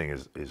this thing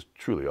is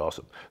truly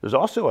awesome. There's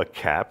also a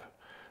cap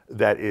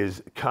that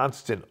is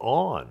constant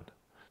on.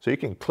 So you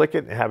can click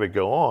it and have it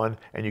go on,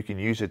 and you can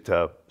use it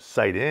to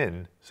sight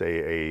in,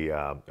 say,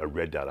 a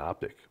red dot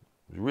optic.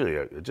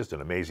 Really just an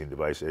amazing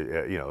device.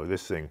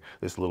 This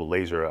little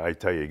laser, I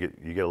tell you,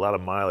 you get a lot of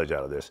mileage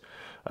out of this.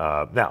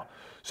 Now,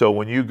 so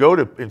when you go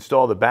to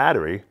install the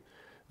battery,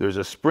 there's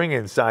a spring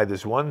inside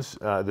this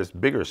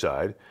bigger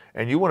side,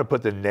 and you want to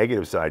put the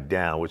negative side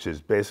down, which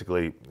is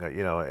basically,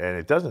 and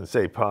it doesn't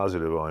say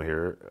positive on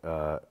here.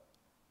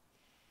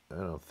 I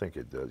don't think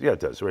it does. Yeah, it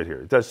does, right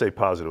here. It does say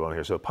positive on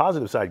here. So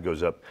positive side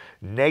goes up,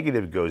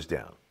 negative goes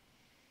down.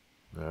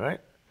 All right?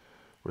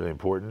 Really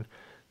important.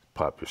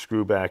 Pop your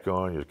screw back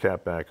on, your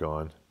cap back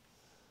on.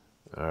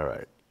 All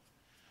right.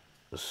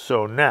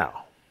 So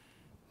now,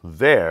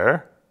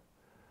 there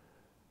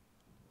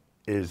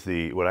is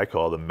what I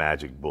call the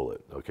magic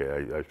bullet.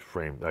 Okay,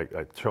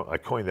 I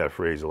coined that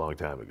phrase a long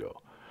time ago.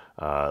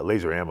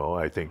 Laser ammo,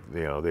 I think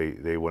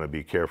they want to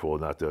be careful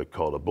not to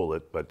call it a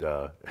bullet, but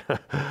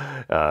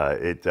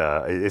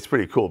it's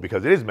pretty cool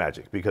because it is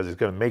magic, because it's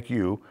going to make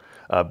you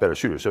a better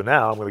shooter. So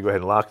now I'm going to go ahead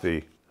and lock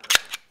the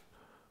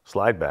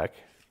slide back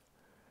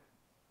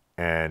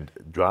and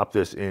drop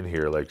this in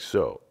here like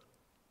so.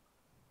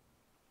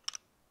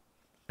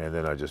 And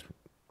then I just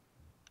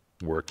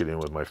work it in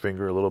with my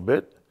finger a little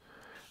bit.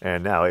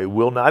 And now it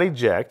will not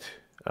eject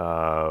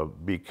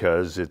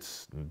because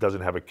it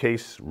doesn't have a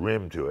case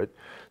rim to it.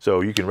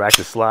 So you can rack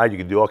the slide, you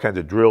can do all kinds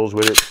of drills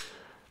with it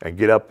and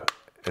get up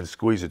and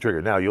squeeze the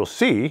trigger. Now you'll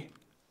see,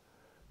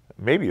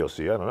 maybe you'll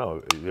see, I don't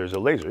know, there's a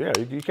laser. Yeah,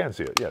 you can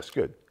see it. Yes,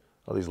 good.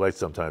 All these lights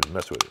sometimes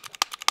mess with it.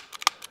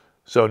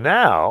 So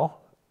now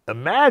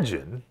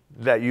imagine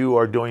that you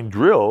are doing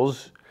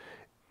drills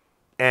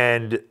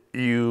and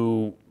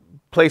you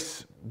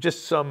place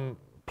just some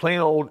plain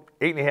old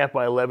 8.5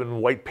 by 11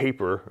 white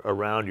paper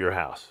around your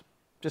house.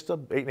 Just a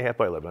 8.5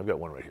 by 11. I've got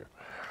one right here.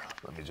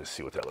 Let me just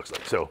see what that looks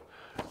like. So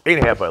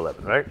 8.5 by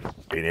 11, right?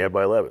 8.5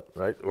 by 11,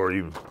 right? Or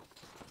even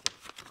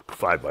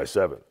 5 by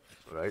 7,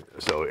 right?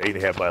 So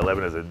 8.5 by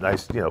 11 is a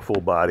nice,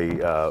 full body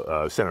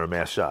center of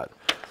mass shot.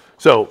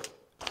 So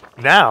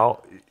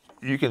now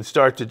you can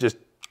start to just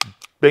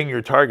bing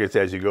your targets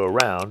as you go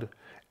around,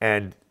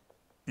 and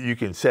you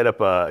can set up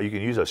you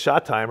can use a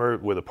shot timer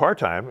with a par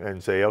time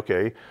and say,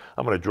 okay,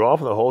 I'm going to draw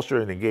from the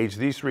holster and engage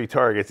these 3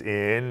 targets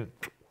in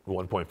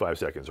 1.5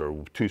 seconds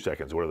or 2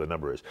 seconds, whatever the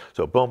number is.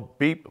 So boom,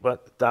 beep,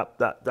 dot,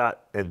 dot,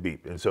 dot, and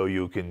beep. And so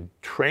you can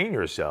train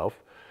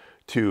yourself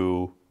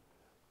to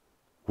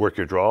work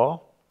your draw,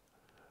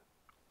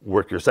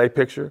 work your sight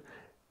picture,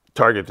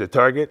 target to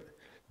target,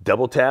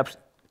 double taps,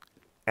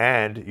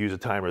 and use a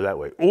timer that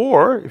way.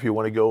 Or if you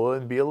want to go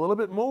and be a little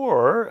bit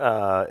more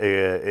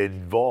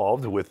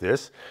involved with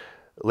this,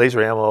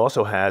 Laser Ammo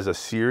also has a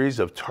series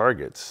of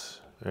targets,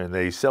 and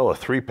they sell a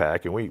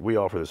 3-pack, and we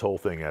offer this whole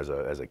thing as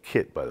a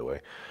kit, by the way.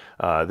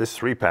 This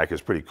 3-pack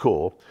is pretty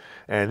cool.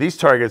 And these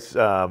targets,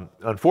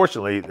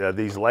 unfortunately,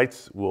 these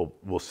lights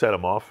will set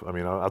them off. I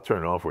mean, I'll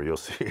turn it on for you. You'll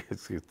see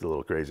it's a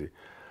little crazy.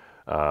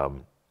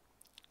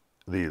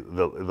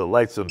 The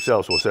lights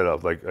themselves will set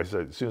off. Like I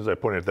said, as soon as I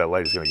point it at that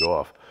light, it's going to go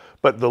off.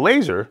 But the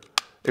laser,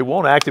 it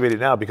won't activate it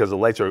now because the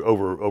lights are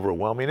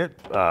overwhelming it.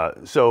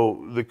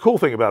 So the cool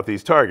thing about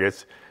these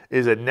targets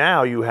is that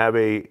now you have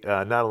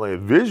not only a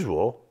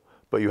visual,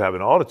 but you have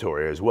an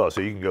auditory as well. So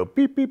you can go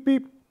beep, beep,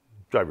 beep,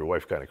 drive your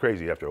wife kind of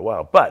crazy after a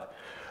while. But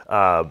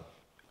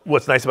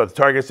what's nice about the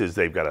targets is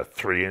they've got a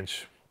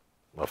 3-inch,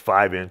 a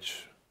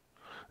 5-inch.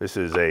 This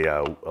is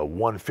a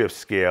 1/5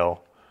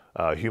 scale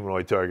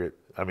humanoid target.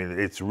 I mean,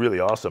 it's really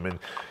awesome. And,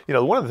 you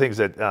know, one of the things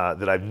that,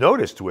 that I've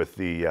noticed with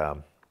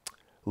the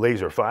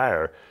laser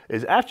fire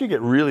is after you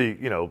get really,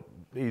 you know,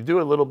 you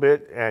do a little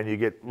bit and you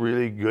get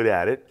really good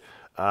at it,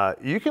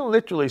 you can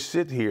literally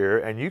sit here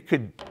and you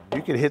could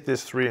hit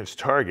this 3-inch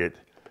target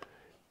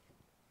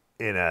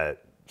in a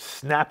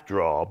snap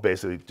draw,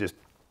 basically just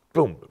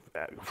boom,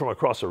 from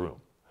across the room,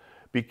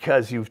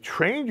 because you've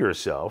trained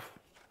yourself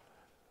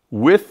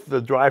with the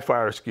dry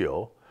fire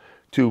skill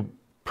to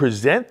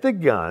present the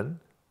gun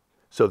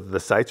so that the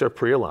sights are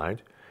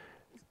pre-aligned,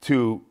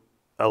 to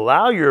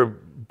allow your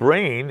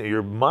brain,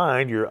 your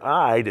mind, your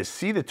eye to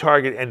see the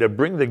target and to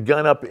bring the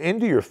gun up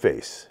into your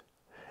face.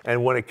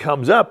 And when it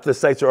comes up, the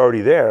sights are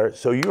already there,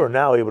 so you are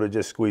now able to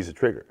just squeeze the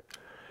trigger.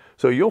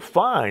 So you'll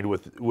find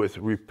with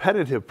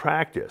repetitive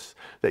practice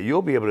that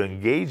you'll be able to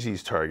engage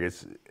these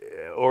targets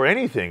or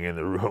anything in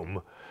the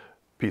room,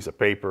 piece of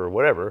paper,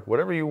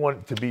 whatever you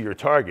want to be your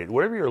target,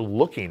 whatever you're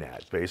looking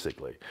at,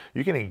 basically,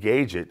 you can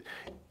engage it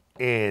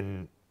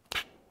in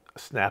a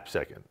snap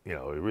second. You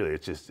know, really,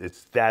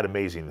 it's that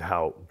amazing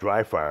how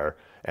dry fire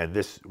and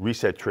this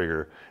reset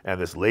trigger and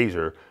this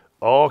laser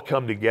all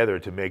come together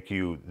to make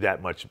you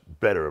that much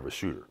better of a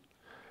shooter.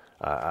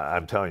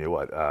 I'm telling you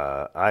what,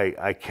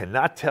 I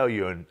cannot tell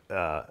you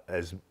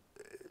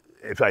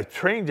if I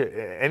trained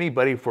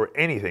anybody for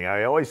anything,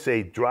 I always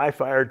say dry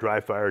fire, dry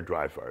fire,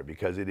 dry fire,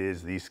 because it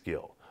is the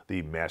skill,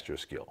 the master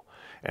skill.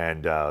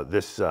 And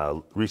this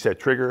reset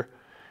trigger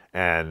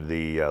and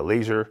the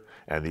laser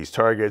and these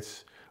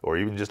targets, or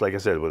even just like I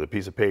said, with a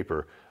piece of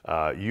paper,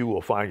 you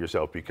will find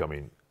yourself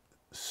becoming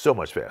so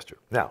much faster.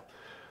 Now,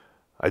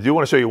 I do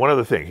want to show you one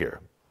other thing here.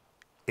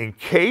 In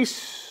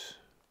case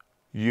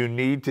you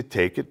need to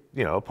take it,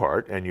 you know,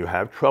 apart and you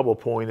have trouble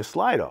pulling the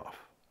slide off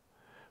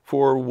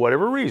for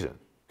whatever reason,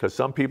 because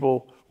some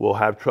people will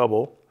have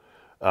trouble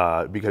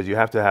because you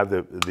have to have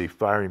the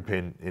firing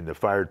pin in the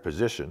fired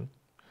position.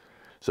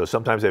 So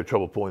sometimes they have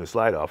trouble pulling the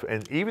slide off,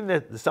 and even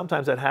that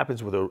sometimes that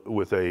happens with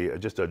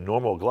just a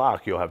normal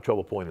Glock. You'll have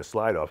trouble pulling the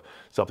slide off.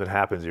 Something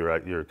happens,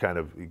 you're kind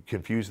of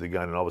confused the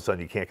gun, and all of a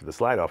sudden you can't get the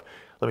slide off.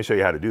 Let me show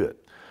you how to do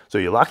it. So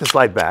you lock the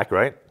slide back,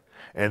 right,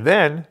 and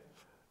then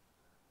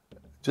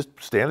just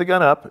stand the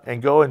gun up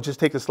and go and just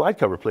take the slide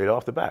cover plate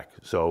off the back.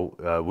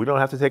 So we don't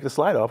have to take the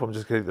slide off. I'm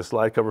just going to take the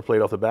slide cover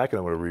plate off the back, and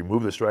I'm going to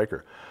remove the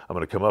striker. I'm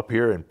going to come up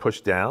here and push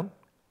down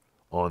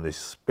on the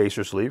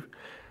spacer sleeve,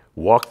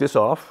 walk this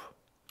off.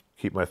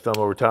 Keep my thumb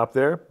over top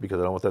there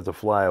because I don't want that to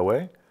fly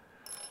away.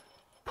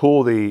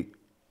 Pull the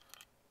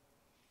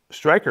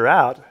striker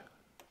out,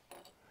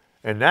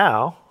 and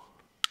now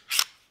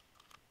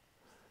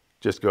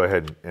just go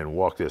ahead and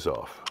walk this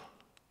off,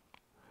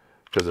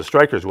 because the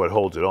striker is what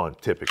holds it on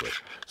typically.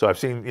 So I've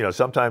seen, you know,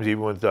 sometimes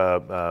even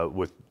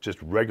with just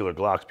regular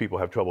Glocks, people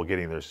have trouble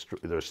getting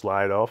their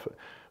slide off.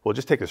 Well,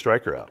 just take the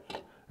striker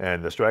out,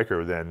 and the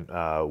striker then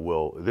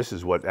this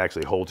is what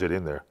actually holds it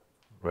in there,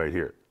 right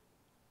here.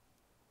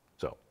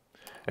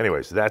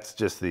 Anyways, that's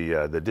just the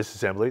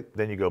disassembly.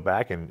 Then you go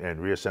back and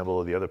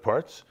reassemble the other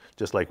parts,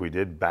 just like we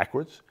did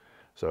backwards.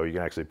 So you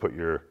can actually put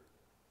your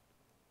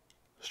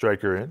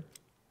striker in,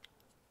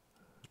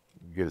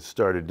 get it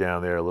started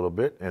down there a little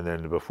bit, and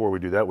then before we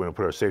do that, we're going to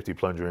put our safety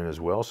plunger in as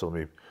well. So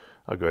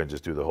I'll go ahead and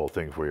just do the whole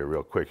thing for you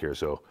real quick here.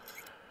 So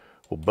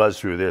we'll buzz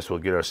through this. We'll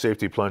get our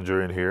safety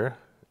plunger in here.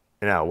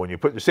 Now, when you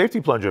put your safety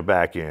plunger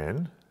back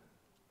in,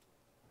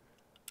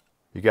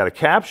 you got to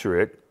capture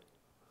it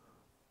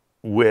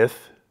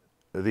with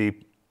the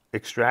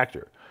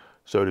extractor.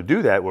 So to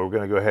do that, what we're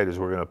going to go ahead is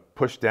we're going to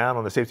push down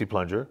on the safety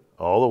plunger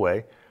all the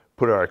way,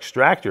 put our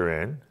extractor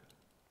in,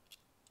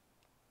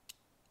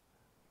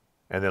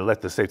 and then let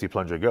the safety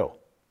plunger go.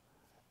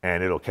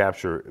 And it'll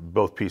capture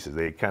both pieces.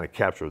 They kind of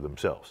capture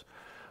themselves.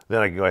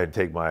 Then I can go ahead and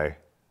take my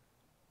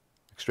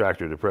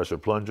extractor depressor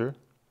plunger,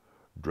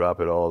 drop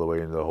it all the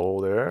way into the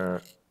hole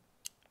there,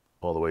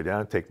 all the way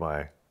down, take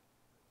my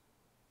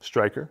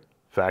striker,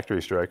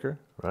 factory striker,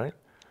 right?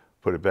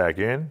 Put it back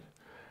in.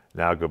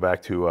 Now go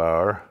back to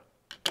our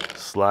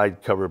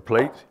slide cover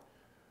plate.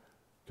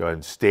 Go ahead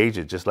and stage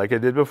it just like I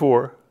did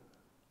before.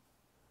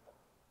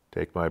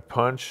 Take my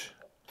punch,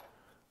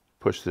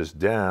 push this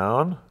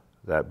down,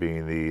 that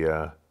being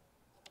the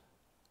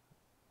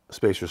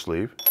spacer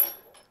sleeve.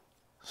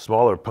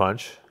 Smaller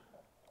punch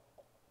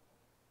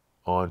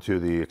onto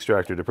the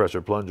extractor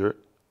depressor plunger,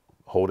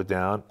 hold it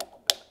down,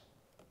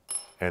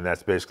 and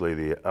that's basically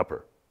the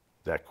upper,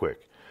 that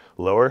quick.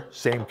 Lower,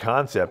 same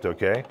concept,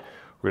 okay?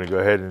 We're going to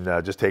go ahead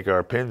and just take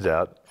our pins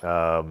out.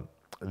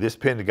 This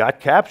pin got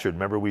captured.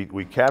 Remember,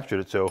 we captured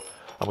it, so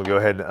I'm going to go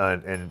ahead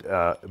and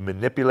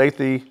manipulate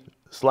the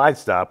slide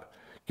stop,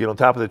 get on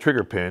top of the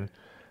trigger pin.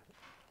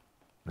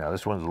 Now,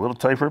 this one's a little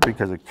tighter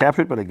because it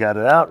captured, but I got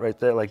it out right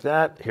there like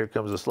that. Here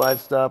comes the slide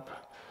stop.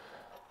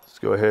 Let's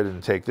go ahead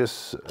and take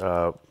this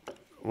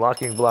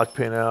locking block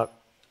pin out.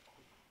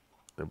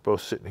 They're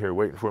both sitting here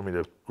waiting for me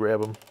to grab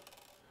them.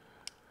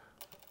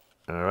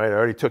 All right, I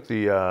already took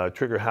the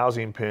trigger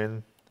housing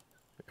pin.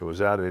 It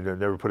was out, I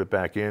never put it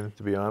back in,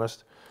 to be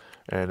honest.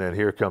 And then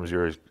here comes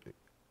your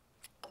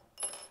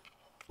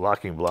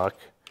locking block.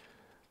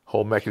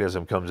 Whole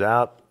mechanism comes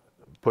out.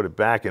 Put it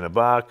back in a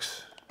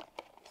box.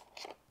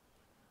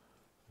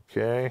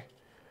 Okay.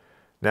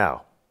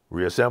 Now,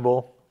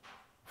 reassemble.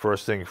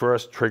 First thing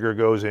first, trigger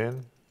goes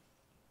in.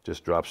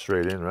 Just drops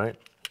straight in, right?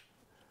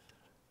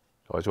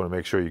 Always want to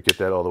make sure you get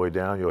that all the way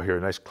down. You'll hear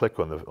a nice click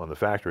on the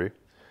factory.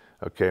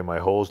 Okay, my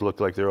holes look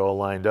like they're all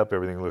lined up.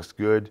 Everything looks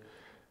good.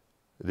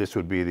 This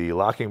would be the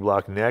locking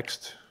block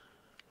next.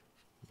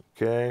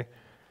 Okay.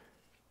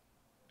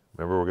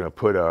 Remember, we're going to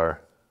put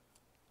our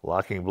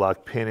locking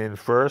block pin in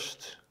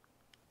first.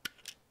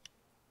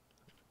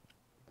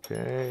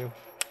 Okay.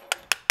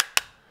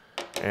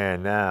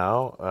 And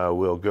now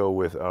we'll go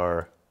with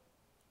our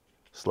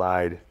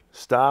slide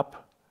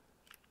stop.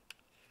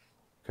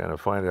 Kind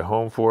of find a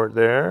home for it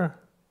there.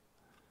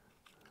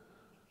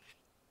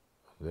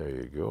 There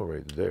you go,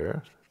 right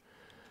there.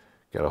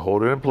 Got to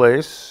hold it in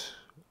place.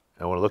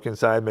 I want to look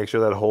inside, make sure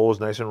that hole is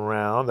nice and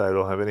round. I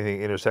don't have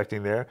anything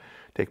intersecting there.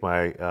 Take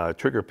my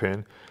trigger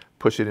pin,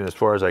 push it in as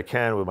far as I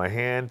can with my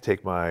hand.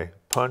 Take my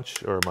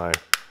punch or my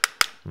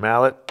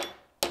mallet,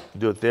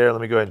 do it there.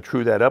 Let me go ahead and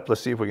true that up. Let's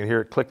see if we can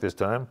hear it click this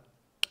time.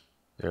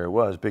 There it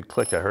was, big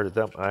click. I heard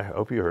it. I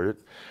hope you heard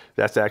it.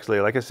 That's actually,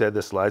 like I said,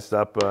 the slide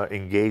stop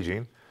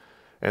engaging.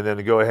 And then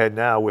to go ahead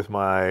now with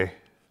my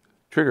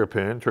trigger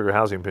pin, trigger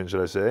housing pin,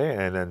 should I say,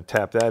 and then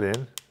tap that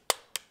in.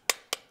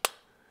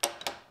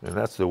 And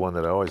that's the one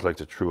that I always like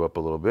to true up a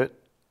little bit.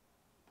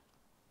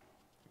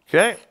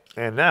 Okay,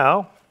 and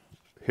now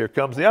here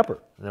comes the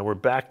upper. Now we're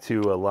back to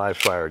a live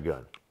fire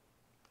gun.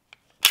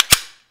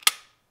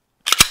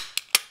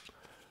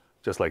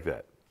 Just like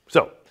that.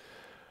 So,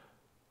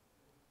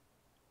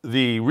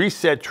 the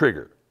reset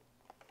trigger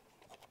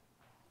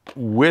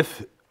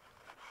with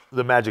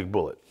the magic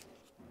bullet.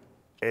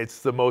 It's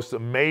the most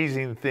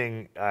amazing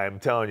thing, I'm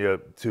telling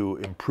you, to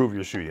improve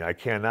your shooting. I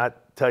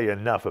cannot tell you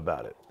enough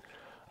about it.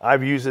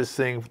 I've used this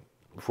thing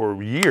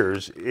for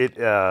years. It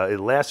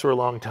lasts for a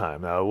long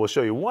time. Now, we'll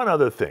show you one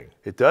other thing.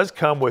 It does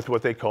come with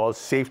what they call a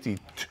safety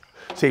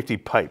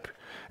pipe.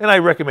 And I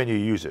recommend you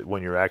use it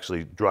when you're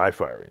actually dry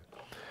firing.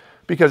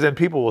 Because then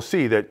people will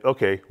see that,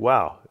 okay,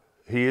 wow,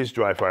 he is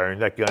dry firing,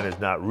 that gun is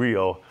not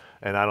real,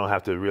 and I don't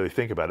have to really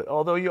think about it.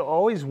 Although you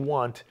always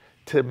want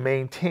to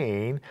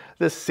maintain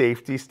the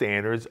safety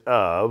standards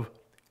of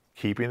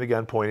keeping the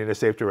gun pointed in a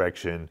safe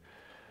direction,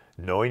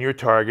 knowing your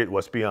target,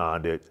 what's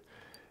beyond it,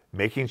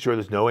 making sure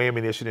there's no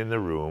ammunition in the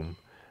room,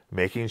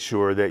 making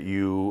sure that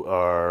you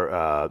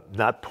are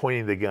not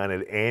pointing the gun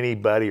at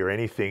anybody or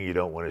anything you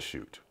don't want to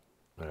shoot.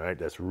 All right,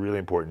 that's really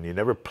important. You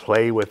never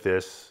play with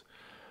this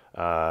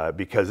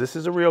because this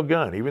is a real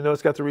gun. Even though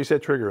it's got the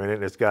reset trigger in it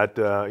and it's got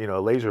you know, a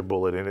laser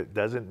bullet in it,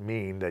 doesn't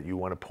mean that you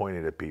want to point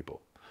it at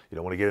people. You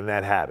don't want to get in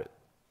that habit.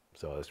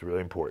 So that's really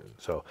important.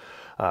 So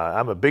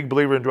I'm a big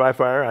believer in dry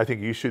fire. I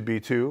think you should be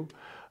too.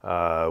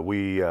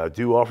 We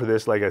do offer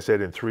this, like I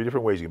said, in 3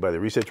 different ways. You can buy the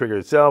reset trigger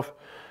itself,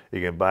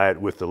 you can buy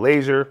it with the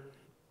laser,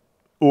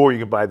 or you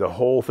can buy the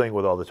whole thing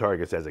with all the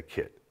targets as a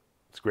kit.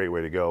 It's a great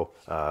way to go.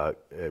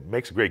 It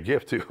makes a great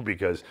gift too,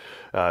 because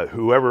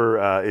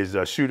whoever is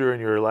a shooter in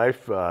your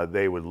life,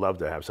 they would love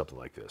to have something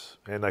like this.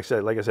 And like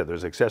I said,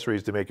 there's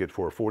accessories to make it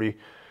for 40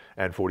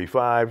 and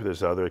 45.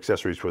 There's other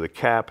accessories for the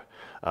cap.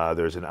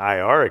 There's an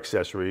IR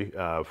accessory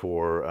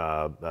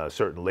for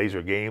certain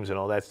laser games and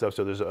all that stuff.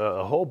 So there's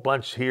a whole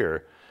bunch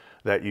here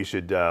that you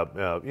should, you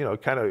know,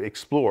 kind of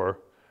explore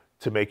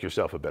to make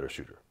yourself a better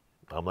shooter.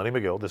 I'm Lenny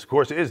McGill. This, of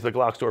course, is the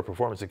GlockStore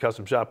Performance and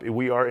Custom Shop.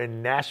 We are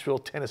in Nashville,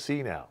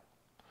 Tennessee now,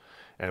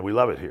 and we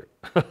love it here.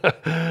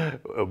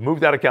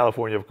 Moved out of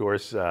California, of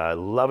course.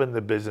 Loving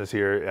the business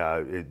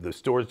here. The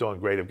store's doing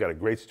great. I've got a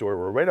great store.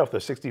 We're right off the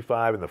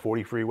 65 and the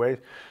 40 freeways,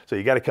 so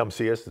you got to come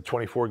see us. The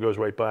 24 goes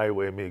right by. I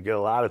mean, you get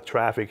a lot of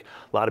traffic,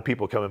 a lot of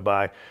people coming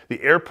by. The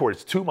airport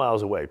is 2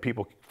 miles away.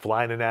 People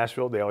flying to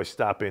Nashville, they always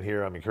stop in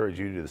here. I'm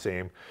encouraging you to do the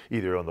same,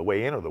 either on the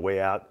way in or the way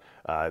out.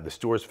 The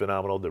store's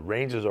phenomenal. The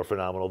ranges are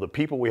phenomenal. The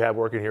people we have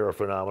working here are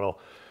phenomenal.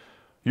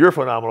 You're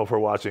phenomenal for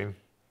watching.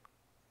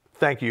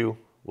 Thank you.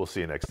 We'll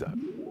see you next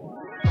time.